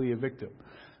automatically a victim.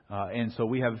 And so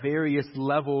we have various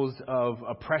levels of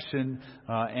oppression,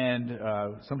 and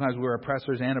sometimes we're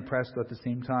oppressors and oppressed at the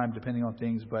same time, depending on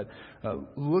things. But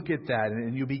look at that,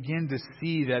 and you begin to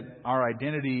see that our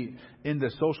identity in the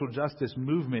social justice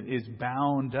movement is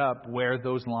bound up where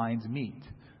those lines meet.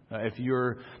 If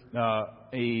you're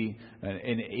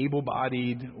an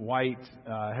able-bodied, white,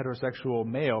 heterosexual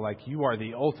male, like, you are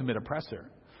the ultimate oppressor.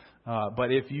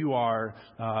 But if you are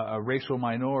a racial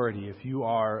minority, if you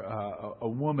are a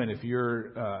woman, if you're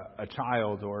a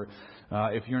child, or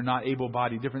if you're not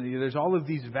able-bodied differently, there's all of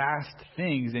these vast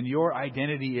things, and your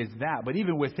identity is that. But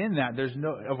even within that, there's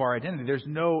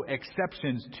no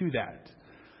exceptions to that.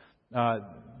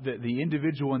 The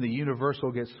individual and the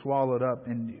universal get swallowed up,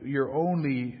 and you're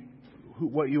only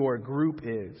what your group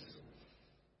is.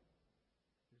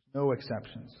 There's no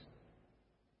exceptions.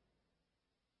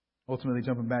 Ultimately,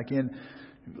 jumping back in,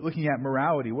 looking at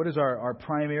morality, what is our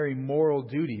primary moral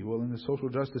duty? Well, in the social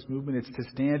justice movement, it's to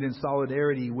stand in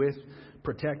solidarity with,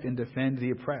 protect, and defend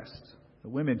the oppressed, the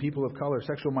women, people of color,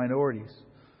 sexual minorities.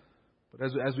 But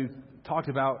as we've talked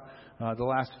about the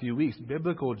last few weeks,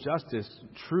 biblical justice,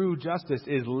 true justice,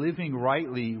 is living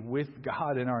rightly with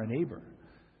God and our neighbor.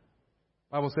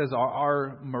 The Bible says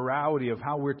our morality of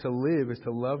how we're to live is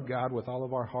to love God with all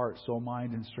of our heart, soul,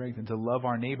 mind, and strength, and to love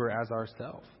our neighbor as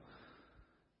ourselves.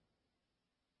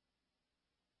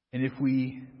 And if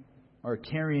we are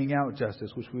carrying out justice,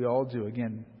 which we all do,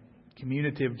 again,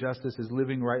 commutative justice is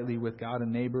living rightly with God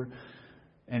and neighbor.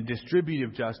 And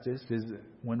distributive justice is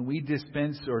when we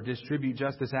dispense or distribute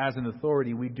justice as an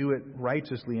authority, we do it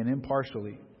righteously and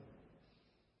impartially.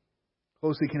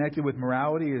 Closely connected with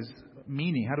morality is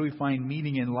meaning. How do we find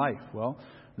meaning in life? Well,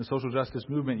 in the social justice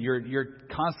movement, you're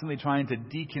constantly trying to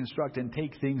deconstruct and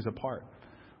take things apart.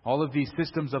 All of these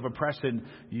systems of oppression,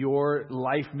 your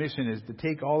life mission is to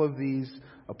take all of these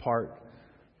apart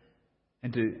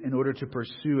and in order to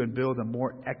pursue and build a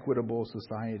more equitable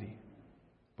society.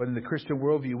 But in the Christian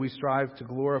worldview, we strive to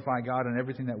glorify God in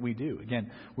everything that we do.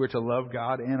 Again, we're to love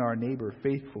God and our neighbor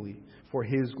faithfully for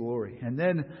His glory. And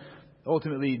then,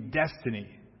 ultimately, destiny.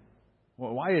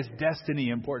 Well, why is destiny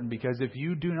important? Because if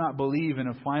you do not believe in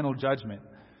a final judgment,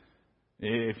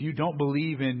 if you don't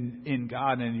believe in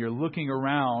God, and you're looking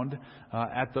around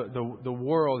at the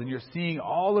world and you're seeing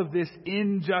all of this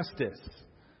injustice,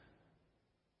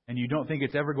 and you don't think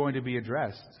it's ever going to be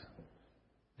addressed,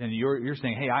 then you're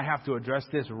saying, hey, I have to address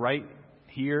this right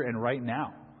here and right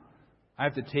now. I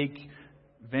have to take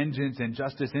vengeance and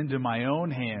justice into my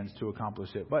own hands to accomplish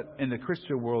it. But in the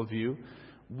Christian worldview,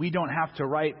 we don't have to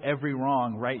right every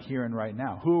wrong right here and right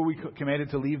now. Who are we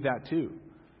commanded to leave that to?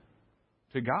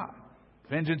 To God.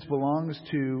 Vengeance belongs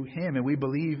to Him, and we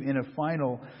believe in a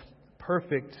final,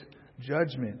 perfect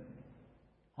judgment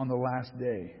on the last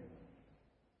day.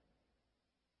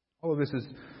 All of this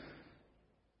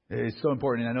is so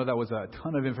important, and I know that was a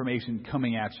ton of information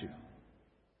coming at you.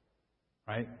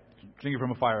 Right? Drinking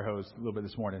from a fire hose a little bit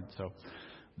this morning.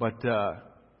 But I'll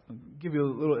give you a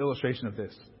little illustration of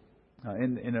this.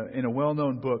 In a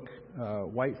well-known book,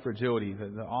 White Fragility,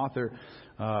 the author,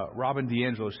 Robin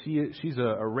DiAngelo, she's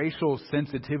a racial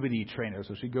sensitivity trainer.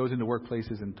 So she goes into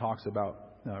workplaces and talks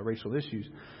about racial issues.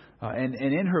 And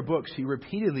in her book, she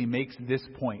repeatedly makes this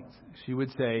point. She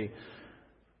would say,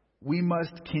 we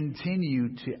must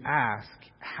continue to ask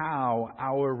how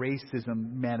our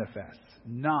racism manifests,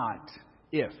 not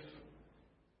if.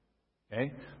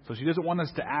 Okay? So she doesn't want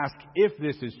us to ask if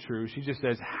this is true. She just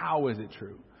says, how is it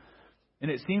true?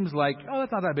 And it seems like,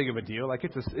 that's not that big of a deal. Like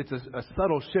it's a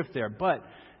subtle shift there, but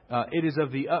it is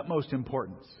of the utmost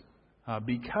importance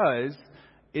because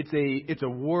it's a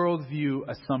worldview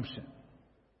assumption.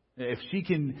 If she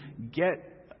can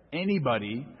get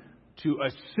anybody to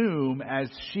assume as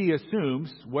she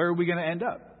assumes, where are we going to end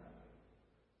up?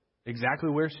 Exactly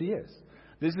where she is.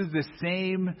 This is the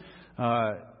same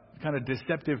kind of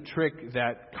deceptive trick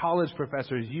that college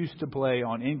professors used to play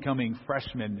on incoming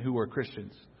freshmen who were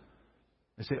Christians.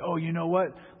 They say, you know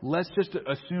what? Let's just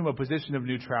assume a position of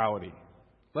neutrality.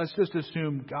 Let's just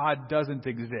assume God doesn't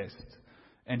exist.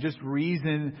 And just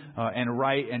reason and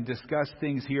write and discuss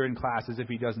things here in class as if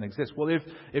He doesn't exist. Well,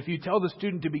 if you tell the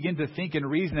student to begin to think and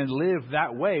reason and live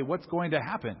that way, what's going to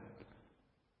happen?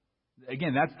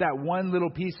 Again, that's that one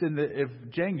little piece of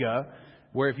Jenga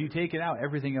where if you take it out,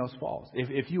 everything else falls.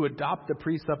 If you adopt the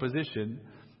presupposition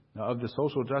of the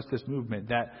social justice movement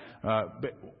that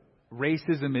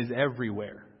racism is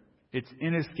everywhere, it's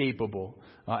inescapable,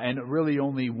 and really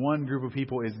only one group of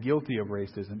people is guilty of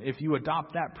racism. If you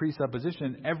adopt that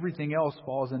presupposition, everything else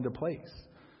falls into place.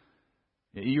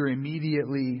 You're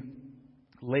immediately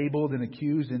labeled and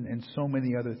accused and so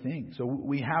many other things. So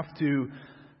we have to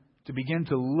begin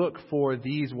to look for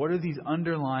these. What are these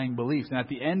underlying beliefs? And at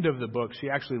the end of the book, she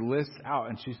actually lists out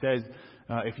and she says,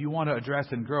 if you want to address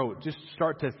and grow, just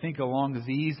start to think along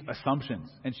these assumptions.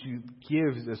 And she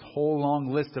gives this whole long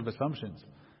list of assumptions.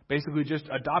 Basically, just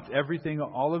adopt everything,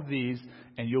 all of these,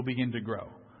 and you'll begin to grow.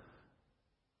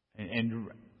 And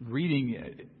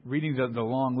reading the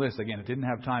long list, again, it didn't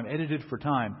have time, edited for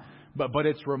time, but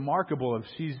it's remarkable if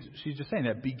she's just saying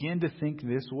that, begin to think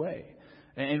this way.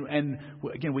 And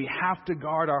again, we have to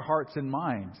guard our hearts and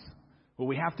minds. Well,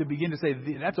 we have to begin to say,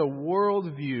 that's a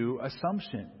worldview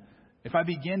assumption. If I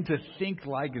begin to think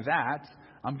like that,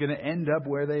 I'm going to end up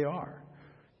where they are.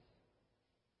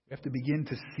 We have to begin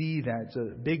to see that. It's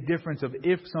a big difference of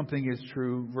if something is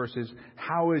true versus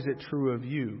how is it true of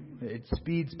you. It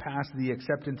speeds past the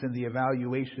acceptance and the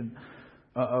evaluation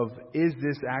of is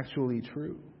this actually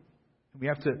true. We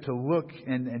have to look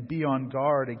and be on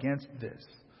guard against this.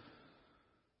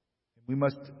 We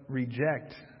must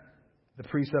reject the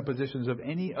presuppositions of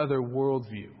any other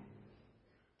worldview.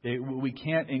 We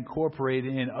can't incorporate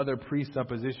in other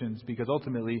presuppositions because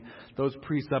ultimately those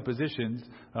presuppositions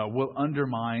will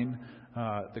undermine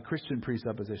the Christian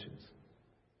presuppositions.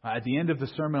 At the end of the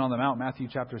Sermon on the Mount, Matthew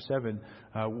chapter 7,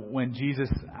 when Jesus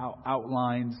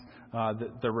outlines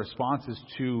the responses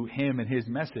to Him and His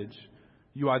message,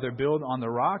 you either build on the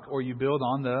rock or you build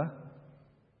on the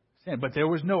sand. But there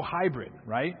was no hybrid,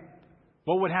 right?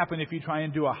 What would happen if you try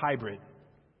and do a hybrid?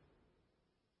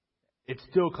 It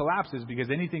still collapses because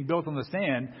anything built on the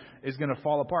sand is going to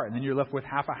fall apart. And then you're left with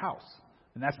half a house.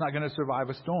 And that's not going to survive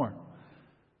a storm.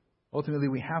 Ultimately,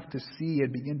 we have to see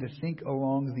and begin to think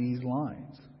along these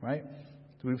lines, right?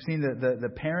 So we've seen the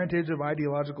parentage of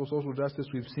ideological social justice.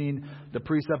 We've seen the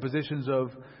presuppositions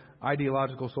of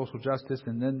ideological social justice.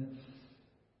 And then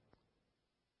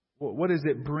what is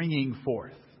it bringing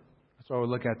forth? That's why we'll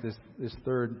look at this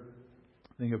third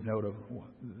thing of note of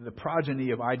the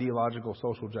progeny of ideological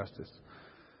social justice.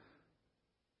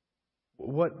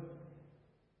 What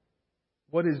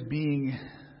is being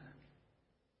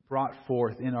brought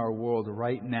forth in our world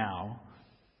right now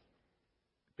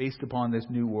based upon this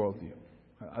new worldview?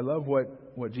 I love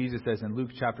what Jesus says in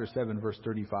Luke chapter 7, verse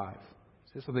 35. It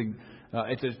says something,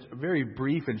 it's a very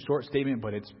brief and short statement,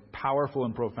 but it's powerful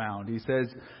and profound. He says,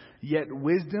 "Yet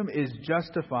wisdom is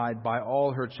justified by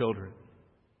all her children."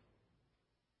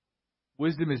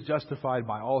 Wisdom is justified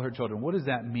by all her children. What does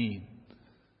that mean?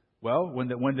 Well, when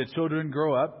the children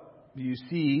grow up, you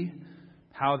see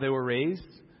how they were raised,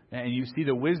 and you see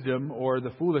the wisdom or the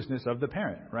foolishness of the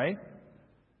parent, right?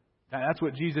 That's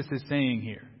what Jesus is saying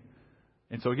here.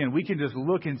 And so again, we can just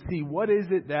look and see what is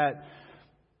it that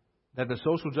the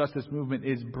social justice movement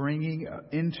is bringing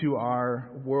into our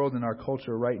world and our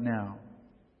culture right now.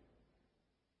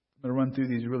 I'm going to run through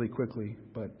these really quickly,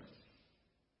 but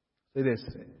say this.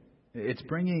 It's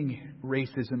bringing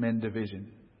racism and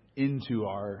division into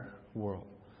our world.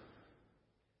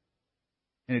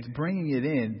 And it's bringing it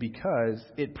in because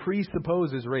it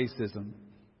presupposes racism,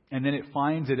 and then it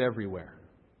finds it everywhere.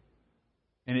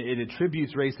 And it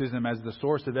attributes racism as the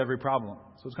source of every problem.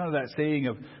 So it's kind of that saying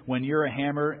of, when you're a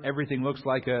hammer, everything looks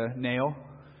like a nail.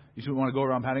 You shouldn't want to go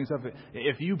around patting stuff.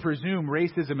 If you presume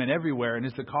racism in everywhere and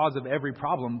it's the cause of every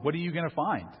problem, what are you going to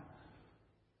find?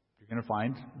 You're going to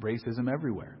find racism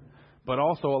everywhere. But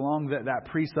also along that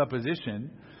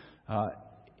presupposition, it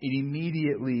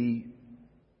immediately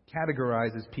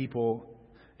categorizes people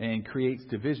and creates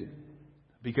division.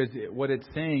 Because what it's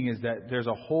saying is that there's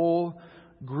a whole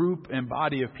group and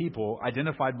body of people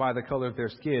identified by the color of their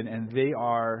skin, and they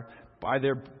are, by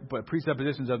their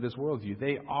presuppositions of this worldview,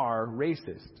 they are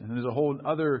racist. And there's a whole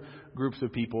other groups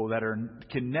of people that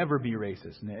can never be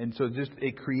racist. And so just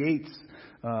it creates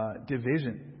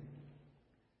division.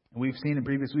 We've seen in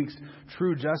previous weeks,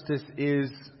 true justice is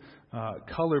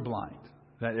colorblind.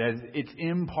 That it's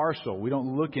impartial. We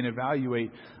don't look and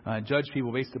evaluate, judge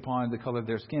people based upon the color of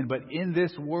their skin. But in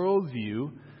this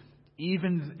worldview,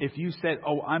 even if you said,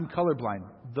 "Oh, I'm colorblind,"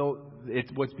 though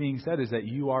what's being said is that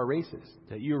you are racist,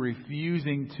 that you're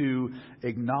refusing to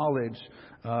acknowledge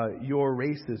your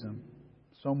racism.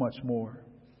 So much more.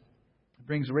 It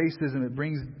brings racism. It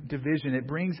brings division. It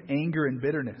brings anger and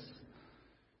bitterness.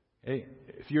 Hey,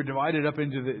 if you're divided up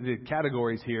into the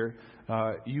categories here,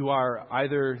 you are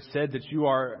either said that you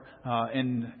are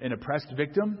an oppressed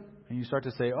victim, and you start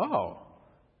to say, "Oh,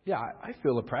 yeah, I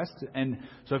feel oppressed." And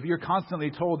so if you're constantly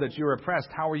told that you're oppressed,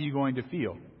 how are you going to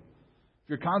feel? If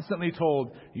you're constantly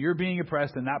told you're being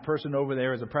oppressed and that person over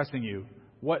there is oppressing you,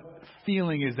 what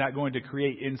feeling is that going to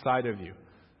create inside of you?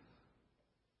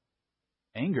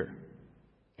 Anger,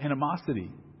 animosity,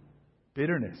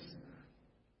 bitterness.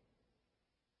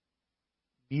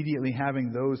 Immediately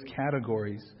having those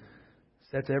categories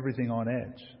sets everything on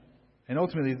edge. And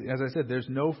ultimately, as I said, there's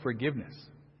no forgiveness.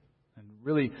 And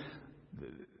really,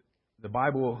 the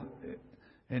Bible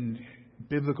and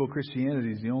biblical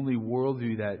Christianity is the only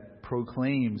worldview that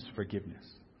proclaims forgiveness.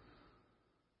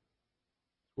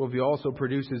 Worldview also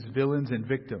produces villains and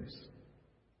victims.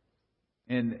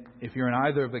 And if you're in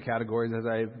either of the categories, as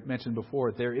I mentioned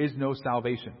before, there is no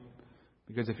salvation.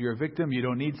 Because if you're a victim, you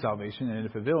don't need salvation. And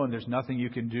if a villain, there's nothing you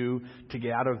can do to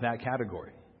get out of that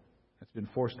category. That's been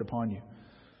forced upon you.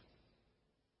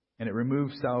 And it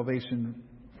removes salvation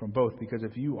from both. Because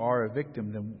if you are a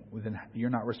victim, then you're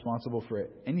not responsible for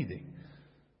anything.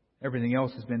 Everything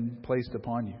else has been placed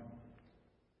upon you.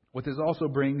 What this also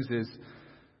brings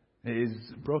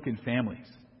is broken families.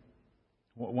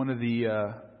 One of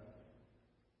the...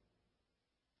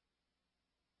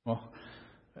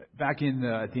 Back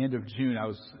at the end of June, I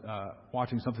was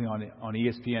watching something on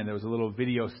ESPN. There was a little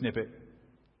video snippet.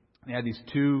 They had these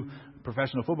two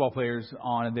professional football players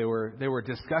on, and they were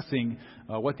discussing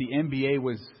what the NBA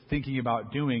was thinking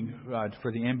about doing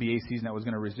for the NBA season that was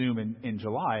going to resume in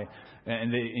July.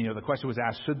 And the question was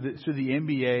asked: should the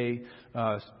NBA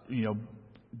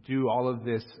do all of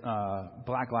this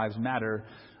Black Lives Matter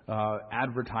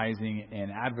advertising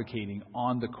and advocating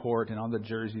on the court and on the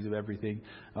jerseys of everything,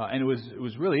 and it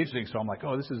was really interesting. So I'm like,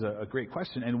 oh, this is a great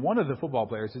question. And one of the football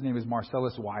players, his name is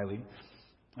Marcellus Wiley,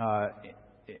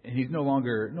 and he's no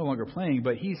longer playing,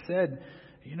 but he said,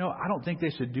 I don't think they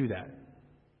should do that.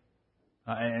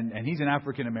 And he's an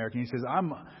African American. He says,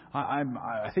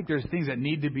 I think there's things that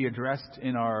need to be addressed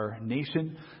in our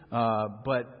nation,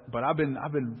 but I've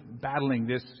been battling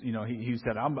this. He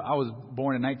said, I was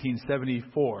born in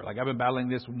 1974. Like, I've been battling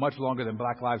this much longer than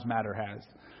Black Lives Matter has.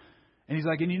 And he's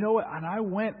like, and you know what? And I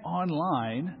went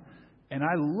online and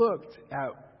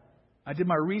I did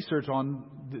my research on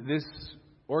this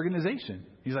organization.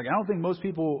 He's like, I don't think most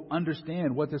people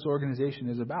understand what this organization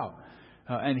is about.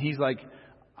 And he's like,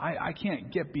 I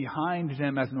can't get behind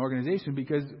them as an organization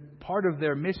because part of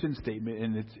their mission statement,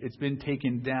 and it's been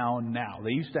taken down now.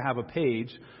 They used to have a page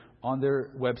on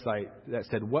their website that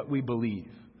said what we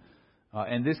believe.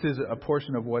 And this is a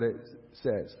portion of what it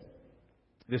says.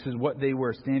 This is what they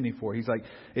were standing for. He's like,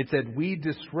 it said, we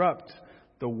disrupt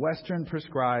the Western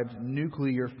prescribed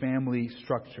nuclear family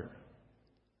structure.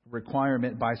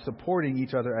 requirement by supporting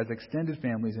each other as extended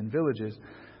families and villages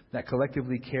that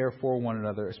collectively care for one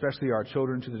another, especially our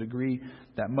children, to the degree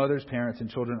that mothers, parents, and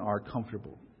children are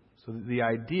comfortable. So the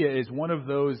idea is one of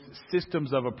those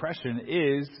systems of oppression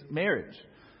is marriage.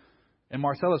 And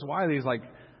Marcellus Wiley is like,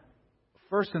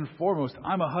 first and foremost,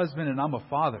 I'm a husband and I'm a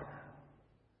father.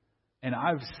 And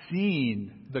I've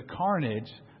seen the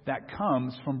carnage that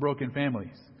comes from broken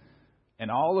families. And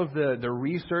all of the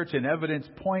research and evidence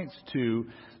points to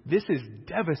this is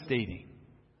devastating.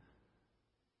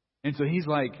 And so he's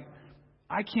like,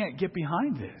 I can't get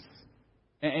behind this.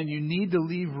 And you need to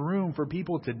leave room for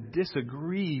people to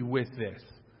disagree with this,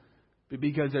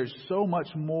 because there's so much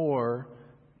more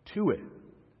to it.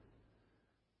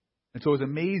 And so it's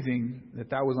amazing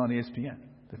that was on ESPN,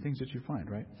 the things that you find,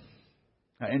 right?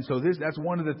 And so that's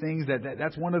one of the things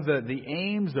that's one of the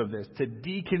aims of this, to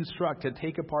deconstruct, to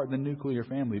take apart the nuclear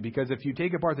family. Because if you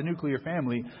take apart the nuclear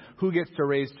family, who gets to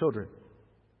raise children?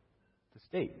 The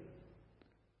state.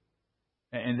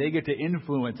 And they get to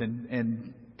influence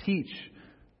and teach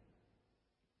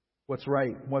what's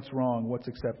right, what's wrong, what's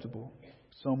acceptable.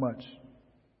 So much.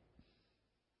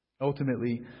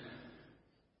 Ultimately,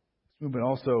 this movement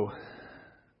also,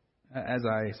 as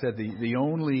I said, the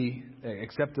only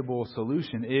acceptable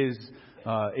solution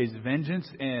is vengeance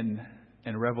and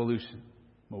revolution.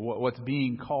 What's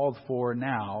being called for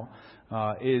now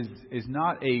is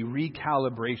not a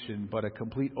recalibration, but a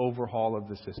complete overhaul of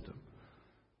the system.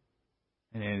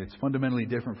 And it's fundamentally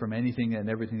different from anything and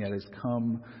everything that has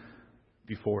come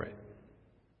before it.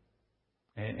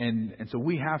 And so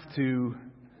we have to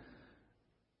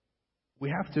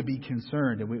be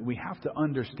concerned, and we have to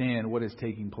understand what is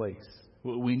taking place.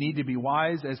 We need to be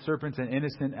wise as serpents and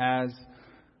innocent as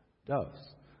doves.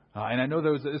 And I know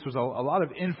this was a lot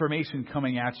of information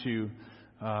coming at you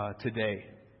today.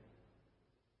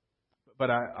 But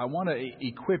I want to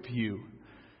equip you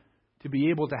to be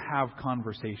able to have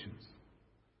conversations.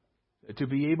 To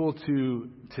be able to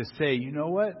say, you know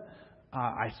what?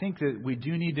 I think that we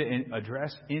do need to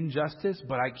address injustice,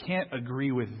 but I can't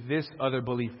agree with this other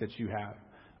belief that you have.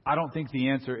 I don't think the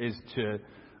answer is to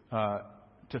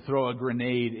throw a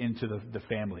grenade into the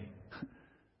family.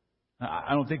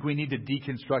 I don't think we need to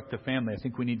deconstruct the family. I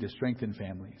think we need to strengthen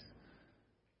families.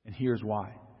 And here's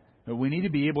why. We need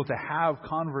to be able to have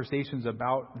conversations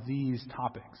about these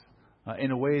topics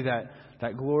in a way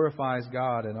that glorifies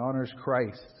God and honors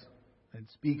Christ and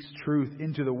speaks truth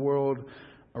into the world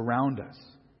around us.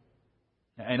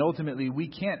 And ultimately, we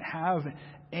can't have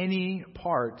any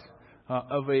part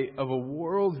of a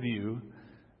worldview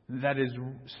that is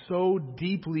so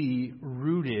deeply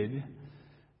rooted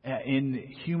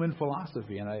in human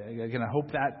philosophy. And I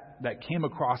hope that came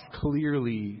across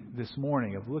clearly this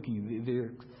morning, of looking the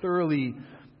thoroughly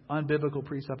unbiblical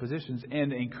presuppositions,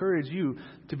 and encourage you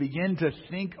to begin to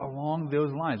think along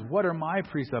those lines. What are my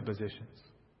presuppositions?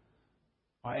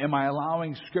 Am I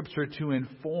allowing Scripture to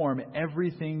inform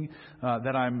everything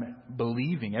that I'm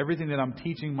believing, everything that I'm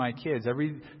teaching my kids,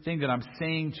 everything that I'm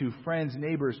saying to friends,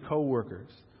 neighbors,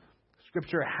 co-workers?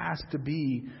 Scripture has to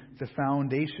be the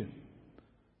foundation.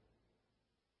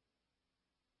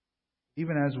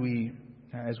 Even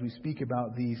as we speak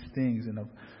about these things, and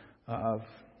I've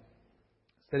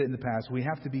said it in the past, we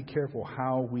have to be careful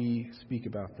how we speak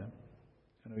about them.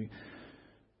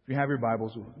 If you have your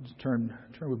Bibles, just turn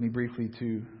with me briefly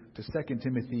to 2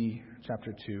 Timothy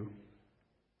chapter 2.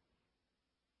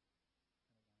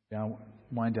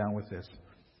 Wind down with this.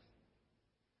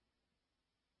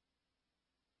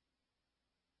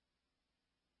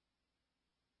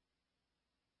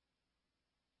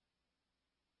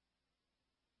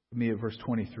 With me at verse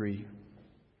 23.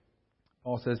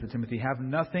 Paul says to Timothy, "Have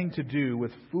nothing to do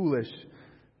with foolish,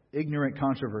 ignorant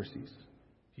controversies.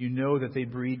 You know that they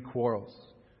breed quarrels."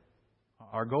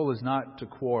 Our goal is not to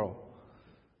quarrel,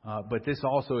 but this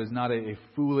also is not a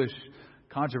foolish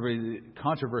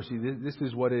controversy. This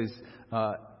is what is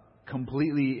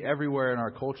completely everywhere in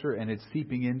our culture, and it's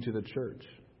seeping into the church.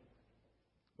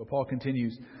 But Paul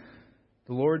continues,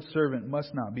 "The Lord's servant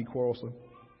must not be quarrelsome,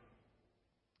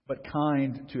 but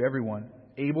kind to everyone,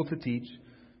 able to teach,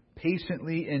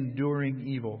 patiently enduring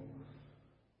evil,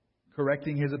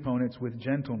 correcting his opponents with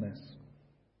gentleness.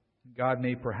 God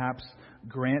may perhaps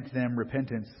grant them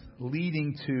repentance,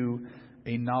 leading to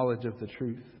a knowledge of the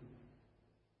truth.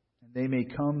 And they may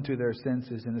come to their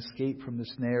senses and escape from the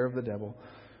snare of the devil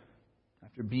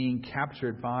after being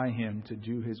captured by him to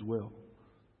do his will."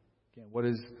 Again, what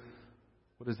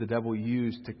does the devil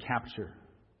use to capture?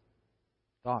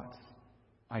 Thoughts,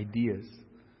 ideas,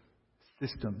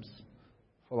 systems,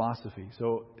 philosophy.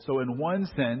 So in one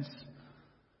sense,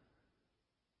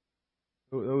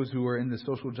 Those who are in the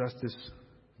social justice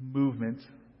movement,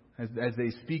 as they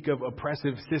speak of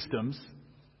oppressive systems,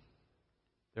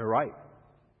 they're right.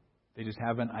 They just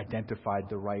haven't identified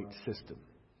the right system.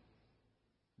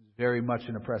 It's very much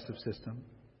an oppressive system.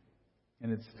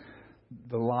 And it's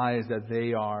the lies that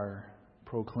they are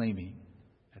proclaiming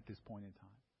at this point in time.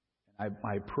 And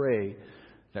I pray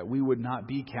that we would not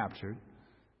be captured.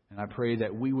 And I pray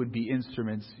that we would be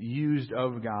instruments used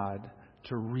of God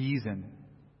to reason,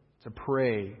 to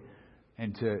pray,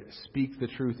 and to speak the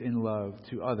truth in love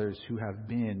to others who have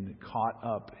been caught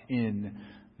up in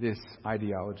this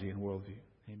ideology and worldview.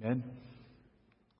 Amen.